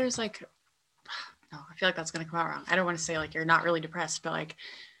feel like there's like, no, I feel like that's going to come out wrong. I don't want to say like you're not really depressed, but like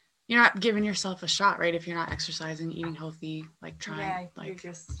you're not giving yourself a shot, right? If you're not exercising, eating healthy, like trying, you're like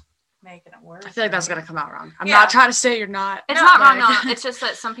just making it worse. I feel like that's going to come out wrong. I'm not trying to say you're not. It's not wrong, no. It's just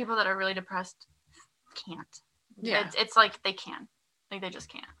that some people that are really depressed can't. Yeah. It's like they can. Like they just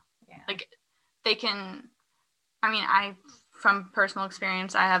can't. Yeah. Like they can, I mean, from personal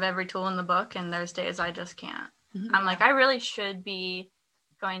experience, I have every tool in the book and there's days I just can't. Mm-hmm. I'm like, I really should be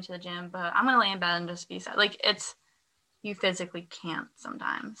going to the gym, but I'm going to lay in bed and just be sad. Like you physically can't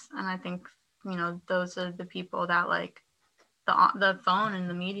sometimes. And I think, you know, those are the people that like the phone and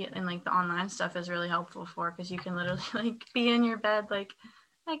the media and like the online stuff is really helpful for, because you can literally like be in your bed like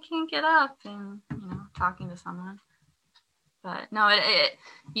I can't get up and, you know, talking to someone. But no,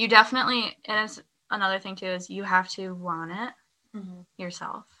 you definitely, and it's another thing too, is you have to want it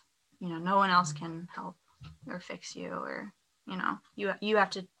yourself. You know, no one else can help or fix you, or, you know, you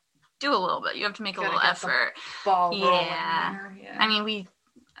have to do a little bit. You have to make a little effort. Ball rolling. Yeah. I mean,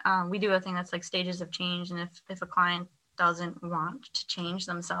 we do a thing that's like stages of change, and if a client doesn't want to change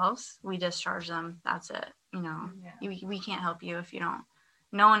themselves, we discharge them. That's it. You know, we can't help you if you don't.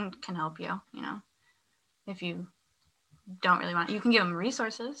 No one can help you. You know, if you don't really want, you can give them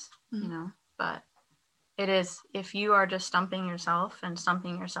resources. You know, but it is, if you are just stumping yourself, then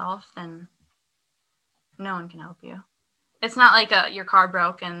no one can help you. It's not like your car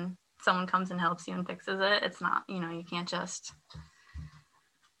broke and someone comes and helps you and fixes it. It's not, you know, you can't just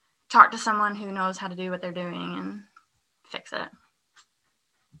talk to someone who knows how to do what they're doing and fix it.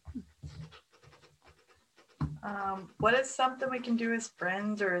 What is something we can do as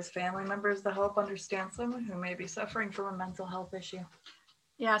friends or as family members to help understand someone who may be suffering from a mental health issue?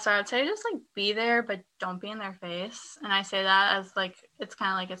 Yeah, so I'd say just like be there, but don't be in their face. And I say that as like, it's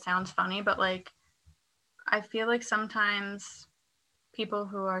kind of like, it sounds funny, but like, I feel like sometimes people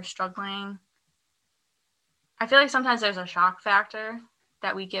who are struggling, I feel like sometimes there's a shock factor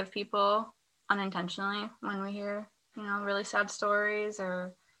that we give people unintentionally when we hear, you know, really sad stories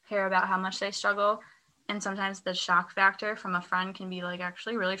or hear about how much they struggle. And sometimes the shock factor from a friend can be like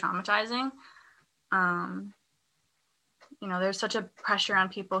actually really traumatizing. You know, there's such a pressure on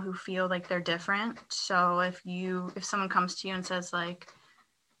people who feel like they're different. So if someone comes to you and says like,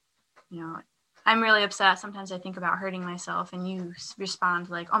 you know, I'm really upset, sometimes I think about hurting myself, and you respond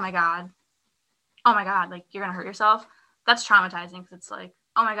like, oh my God, like you're gonna hurt yourself. That's traumatizing, because it's like,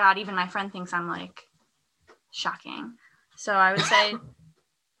 oh my God, even my friend thinks I'm like shocking. So I would say,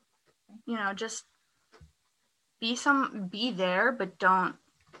 you know, just be there, but don't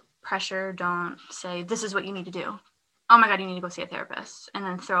pressure, don't say, this is what you need to do. Oh my God, you need to go see a therapist, and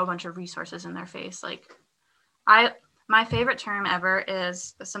then throw a bunch of resources in their face. Like my favorite term ever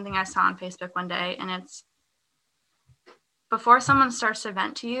is something I saw on Facebook one day, and it's, before someone starts to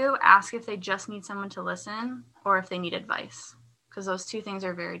vent to you, ask if they just need someone to listen or if they need advice, because those two things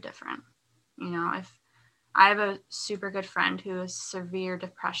are very different. You know, if I have a super good friend who has severe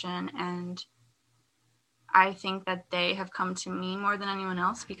depression, and I think that they have come to me more than anyone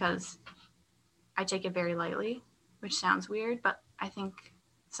else because I take it very lightly, which sounds weird, but I think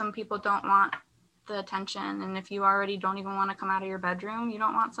some people don't want the attention. And if you already don't even want to come out of your bedroom, you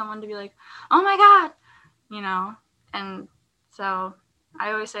don't want someone to be like, oh my God, you know? And so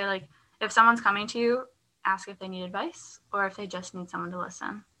I always say, like, if someone's coming to you, ask if they need advice or if they just need someone to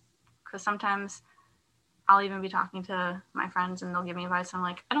listen. Because sometimes I'll even be talking to my friends and they'll give me advice. I'm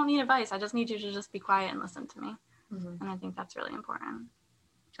like, I don't need advice. I just need you to just be quiet and listen to me. And I think that's really important.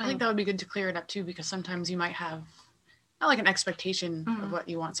 I think that would be good to clear it up too, because sometimes you might have not like an expectation of what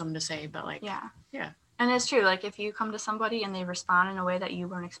you want someone to say, but like, yeah. And it's true. Like if you come to somebody and they respond in a way that you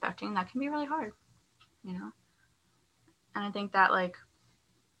weren't expecting, that can be really hard, you know? And I think that like,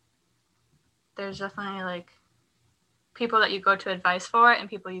 there's definitely like people that you go to advice for and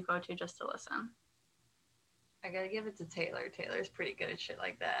people you go to just to listen. I gotta give it to Taylor. Taylor's pretty good at shit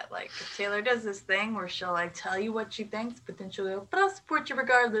like that. Like, Taylor does this thing where she'll, like, tell you what she thinks, but then she'll go, but I'll support you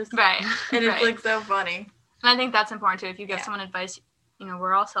regardless. Right. And it's, like, so funny. And I think that's important, too. If you give someone advice, you know,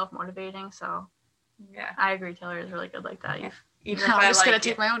 we're all self-motivating, so yeah. I agree. Taylor is really good like that. Yeah. Even if I'm just going to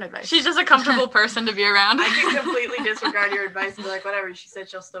take my own advice. She's just a comfortable person to be around. I can completely disregard your advice and be like, whatever. She said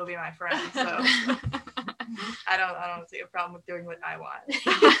she'll still be my friend, so I don't see a problem with doing what I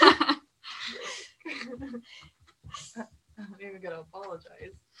want.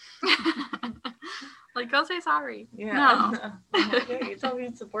 go say sorry. Yeah. Yeah, you told me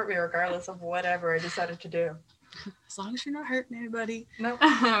you'd support me regardless of whatever I decided to do. As long as you're not hurting anybody. Nope.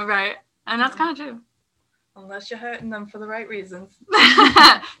 Right. And that's kind of true. Unless you're hurting them for the right reasons.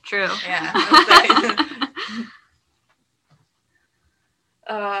 True. Yeah. That's right.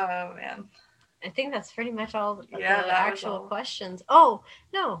 Oh, man. I think that's pretty much all of Yeah, the that was actual all. questions. Oh,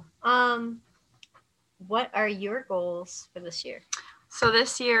 no. What are your goals for this year? So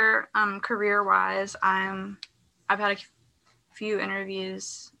this year, career-wise, I've had a few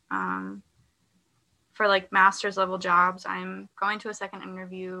interviews for like master's level jobs. I'm going to a second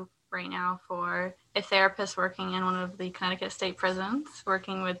interview right now for a therapist working in one of the Connecticut state prisons,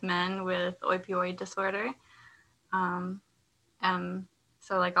 working with men with opioid disorder. And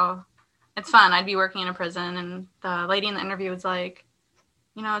so like it's fun. I'd be working in a prison, and the lady in the interview was like,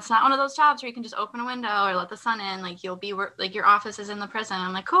 you know, it's not one of those jobs where you can just open a window or let the sun in. Like you'll be like your office is in the prison.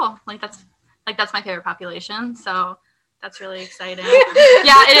 I'm like, cool. That's my favorite population. So that's really exciting.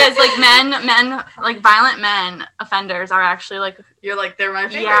 Yeah, it is. Like men, like violent men offenders are actually like. You're like, they're my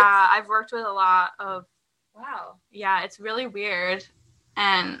favorites. Yeah, I've worked with a lot of. Wow. Yeah, it's really weird.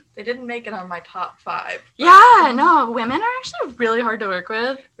 And they didn't make it on my top 5. But... Yeah, no, women are actually really hard to work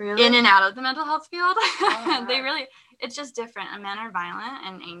with. Really? In and out of the mental health field. Oh, They really, it's just different. And men are violent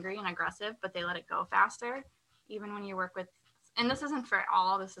and angry and aggressive, but they let it go faster. Even when you work with, and this isn't for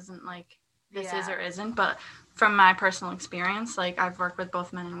all, this isn't like this is or isn't, but from my personal experience, like I've worked with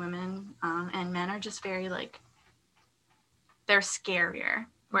both men and women, and men are just very like, they're scarier.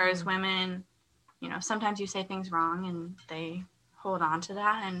 Whereas women, you know, sometimes you say things wrong and they hold on to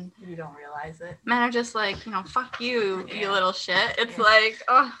that, and you don't realize it. Men are just like, you know, fuck you, you little shit. It's like,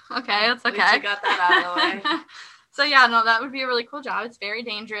 oh, okay, it's okay. At least you got that out of the way. So yeah, no, that would be a really cool job. It's very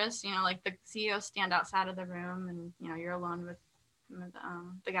dangerous, you know, like the CEOs stand outside of the room, and you know you're alone with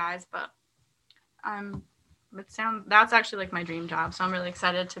the guys. But that's actually like my dream job. So I'm really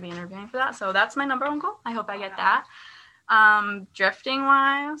excited to be interviewing for that. So that's my number one goal. I hope I get that. Drifting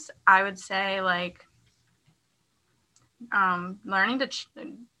wise, I would say like. Learning to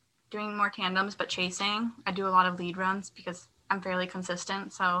doing more tandems, but chasing. I do a lot of lead runs because I'm fairly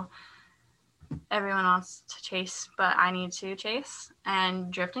consistent. So everyone wants to chase, but I need to chase.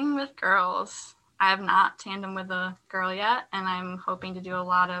 And drifting with girls. I have not tandem with a girl yet, and I'm hoping to do a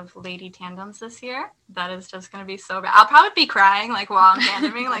lot of lady tandems this year. That is just going to be so bad. I'll probably be crying like while I'm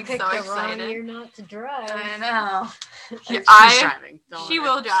tandeming, like so excited. Wrong year not to drive. I know. She's driving. She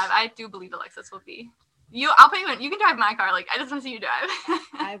will drive. I do believe Alexis will be. I'll put you in. You can drive my car. Like, I just want to see you drive.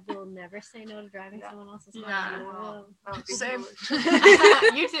 I will never say no to driving someone else's car. Yeah. Same.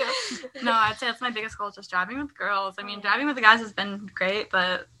 You too. No, I'd say that's my biggest goal, just driving with girls. I mean, driving with the guys has been great,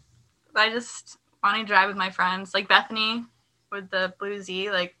 but I just want to drive with my friends. Like Bethany with the Blue Z,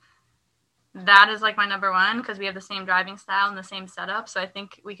 like, that is, like, my number one because we have the same driving style and the same setup. So I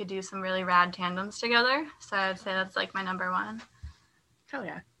think we could do some really rad tandems together. So I'd say that's, like, my number one. Hell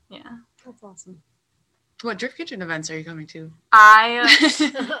yeah. Yeah. That's awesome. What Drift Kitchen events are you coming to?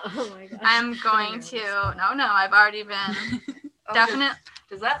 Oh my gosh. I'm going to. No, I've already been. Definitely.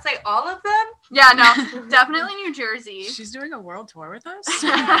 Does that say all of them? Yeah, no, definitely New Jersey. She's doing a world tour with us?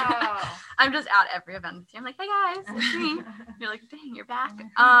 Wow. I'm just at every event with you. I'm like, hey guys, it's me. You're like, dang, you're back.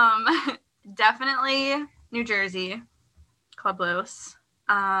 Definitely New Jersey, Club Los.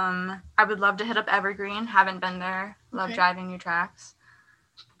 I would love to hit up Evergreen. Haven't been there. Love driving new tracks.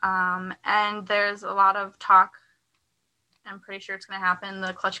 And there's a lot of talk. I'm pretty sure it's going to happen.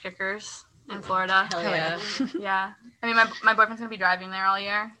 The Clutch Kickers in Florida. Hell yeah. Yeah. I mean, my boyfriend's going to be driving there all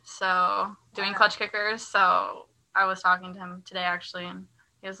year. So doing Clutch Kickers. So I was talking to him today actually, and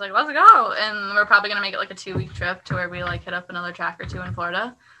he was like, let's go. And we're probably going to make it like a 2-week trip to where we like hit up another track or two in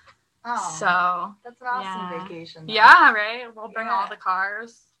Florida. Oh, so that's an awesome vacation. Though. Yeah, right. We'll bring all the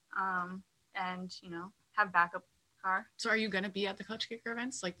cars, and have backup car. So are you gonna be at the Clutch Kicker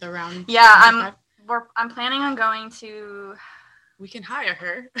events, like the round? Yeah, I'm planning on going to. We can hire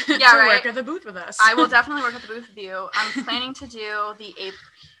her to work at the booth with us. I will definitely work at the booth with you. I'm planning to do the April.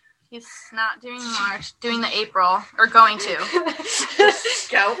 He's not doing March, doing the April, or going to.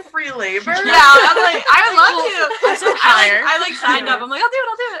 Scout free labor? Yeah, I would love to. I'm so hired. I signed up. I'm like, I'll do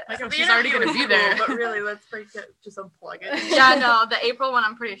it. Like, oh, she's already going to be there. But really, let's break it, just unplug it. Yeah, no, the April one,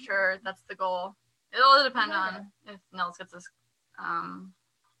 I'm pretty sure that's the goal. It'll depend on if Nels gets his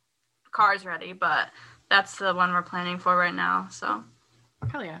cars ready, but that's the one we're planning for right now. So,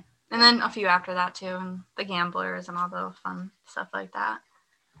 hell yeah. And then a few after that too, and the gamblers and all the fun stuff like that.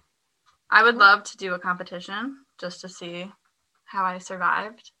 I would love to do a competition just to see how I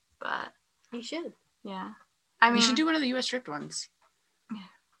survived, but you should. Yeah, I mean, you should do one of the U.S. Drift ones.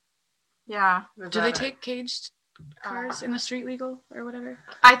 Yeah. Do they take caged cars in the street legal or whatever?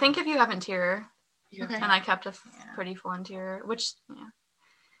 I think if you have interior, Okay. and I kept a pretty full interior, which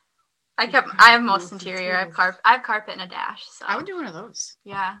I have most interior. I have carpet and a dash. So I would do one of those.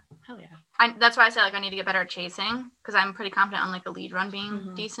 Yeah. Hell yeah. That's why I say like I need to get better at chasing because I'm pretty confident on like the lead run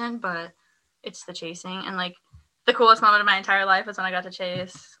being decent, but it's the chasing. And like the coolest moment of my entire life was when I got to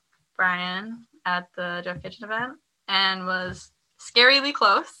chase Brian at the Drift Kitchen event and was scarily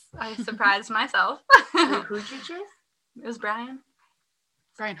close. I surprised myself. Wait, who'd you chase? It was Brian.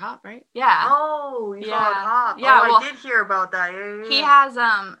 Brian Hop, right? Yeah. Oh, you Yeah. followed Hop. Yeah, Oh, well, I did hear about that. Yeah. He has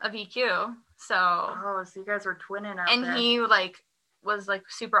a VQ, so Oh, so you guys were twinning out and there. he like was like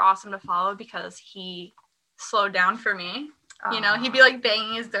super awesome to follow because he slowed down for me. You know, he'd be like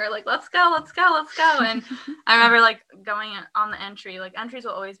banging his door, like, let's go. And I remember like going on the entry, like entries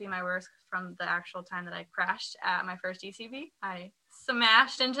will always be my worst from the actual time that I crashed at my first ECB. I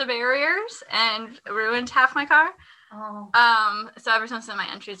smashed into barriers and ruined half my car. Oh. So ever since then,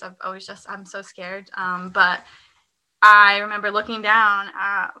 my entries, I'm so scared. But I remember looking down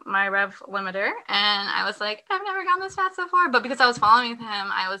at my rev limiter and I was like, I've never gone this fast before. But because I was following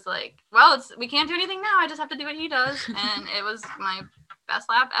him, I was like, well, we can't do anything now. I just have to do what he does. And it was my best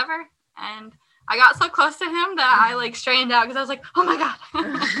lap ever. And I got so close to him that I like straightened out because I was like, oh my God.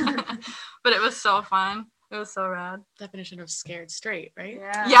 But it was so fun. It was so rad. Definition of scared straight, right?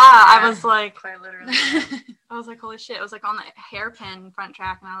 Yeah, I was like, Quite literally. I was like, holy shit. It was like on the hairpin front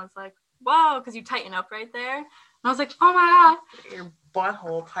track. And I was like, whoa, because you tighten up right there. And I was like, oh my God. Your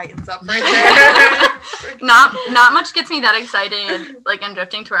butthole tightens up right there. Not much gets me that excited, like in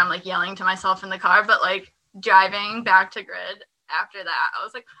drifting to where I'm like yelling to myself in the car, but like driving back to grid after that, I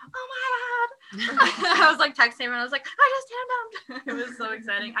was like, oh my God. I was like texting him and I was like, I just tandemed. It was so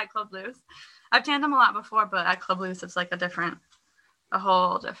exciting. I club loose. I've tandem a lot before, but at club loose, it's like a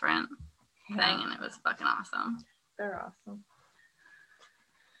whole different thing, and it was fucking awesome. They're awesome.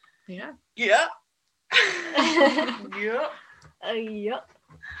 Yeah. Yeah. Yep. Yep.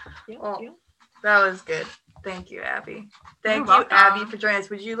 Well, that was good. Thank you, Abby. Thank You're you, welcome. Abby, for joining us.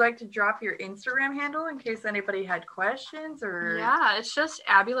 Would you like to drop your Instagram handle in case anybody had questions? Or Yeah, it's just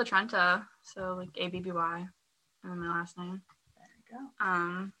Abby Litrenta, so like ABBY, and my last name. There you go.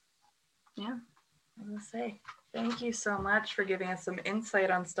 Yeah. I was gonna say, thank you so much for giving us some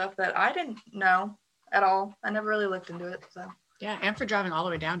insight on stuff that I didn't know at all. I never really looked into it. So Yeah, and for driving all the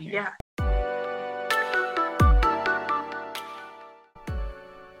way down here. yeah.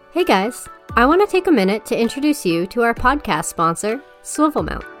 Hey guys, I want to take a minute to introduce you to our podcast sponsor, Swivel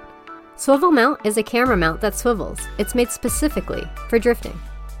Mount. Swivel Mount is a camera mount that swivels. It's made specifically for drifting.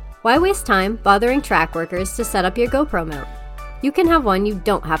 Why waste time bothering track workers to set up your GoPro mount? You can have one you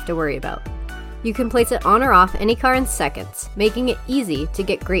don't have to worry about. You can place it on or off any car in seconds, making it easy to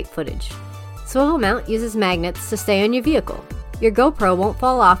get great footage. Swivel Mount uses magnets to stay on your vehicle. Your GoPro won't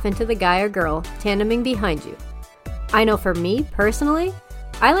fall off into the guy or girl tandeming behind you. I know for me, personally,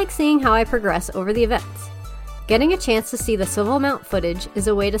 I like seeing how I progress over the events. Getting a chance to see the Swivel Mount footage is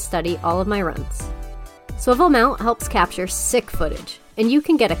a way to study all of my runs. Swivel Mount helps capture sick footage, and you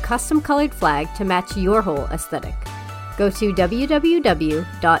can get a custom colored flag to match your whole aesthetic. Go to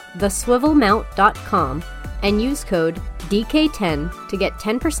www.theswivelmount.com and use code DK10 to get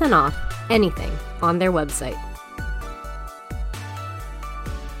 10% off anything on their website.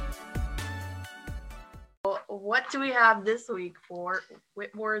 What do we have this week for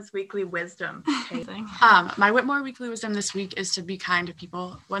Whitmore's Weekly Wisdom? My Whitmore Weekly Wisdom this week is to be kind to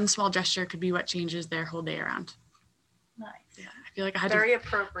people. One small gesture could be what changes their whole day around. Nice. Yeah, I feel like I Very had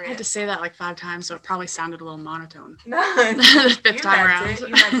appropriate. to say that like 5 times, so it probably sounded a little monotone. No, The fifth time around. You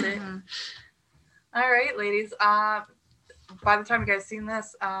meant it. All right, ladies. By the time you guys seen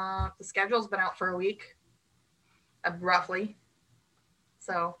this, the schedule's been out for a week, roughly.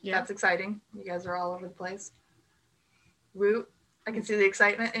 So That's exciting. You guys are all over the place. Root, I can see the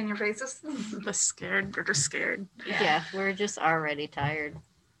excitement in your faces. We're just scared. Yeah, we're just already tired.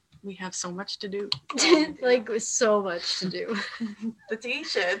 We have so much to do. Like, so much to do. The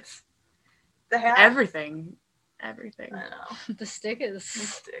t-shirts, the hat, Everything. I know. The stick The is.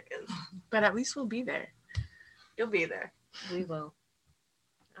 stickers. But at least we'll be there. You'll be there. We will.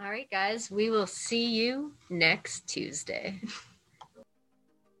 All right, guys. We will see you next Tuesday.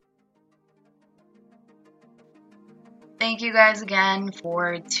 Thank you guys again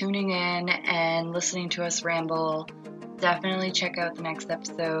for tuning in and listening to us ramble. Definitely check out the next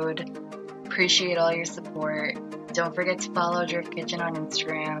episode. Appreciate all your support. Don't forget to follow Drift Kitchen on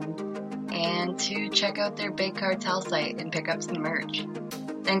Instagram and to check out their Big Cartel site and pick up some merch.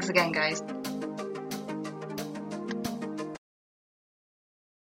 Thanks again, guys.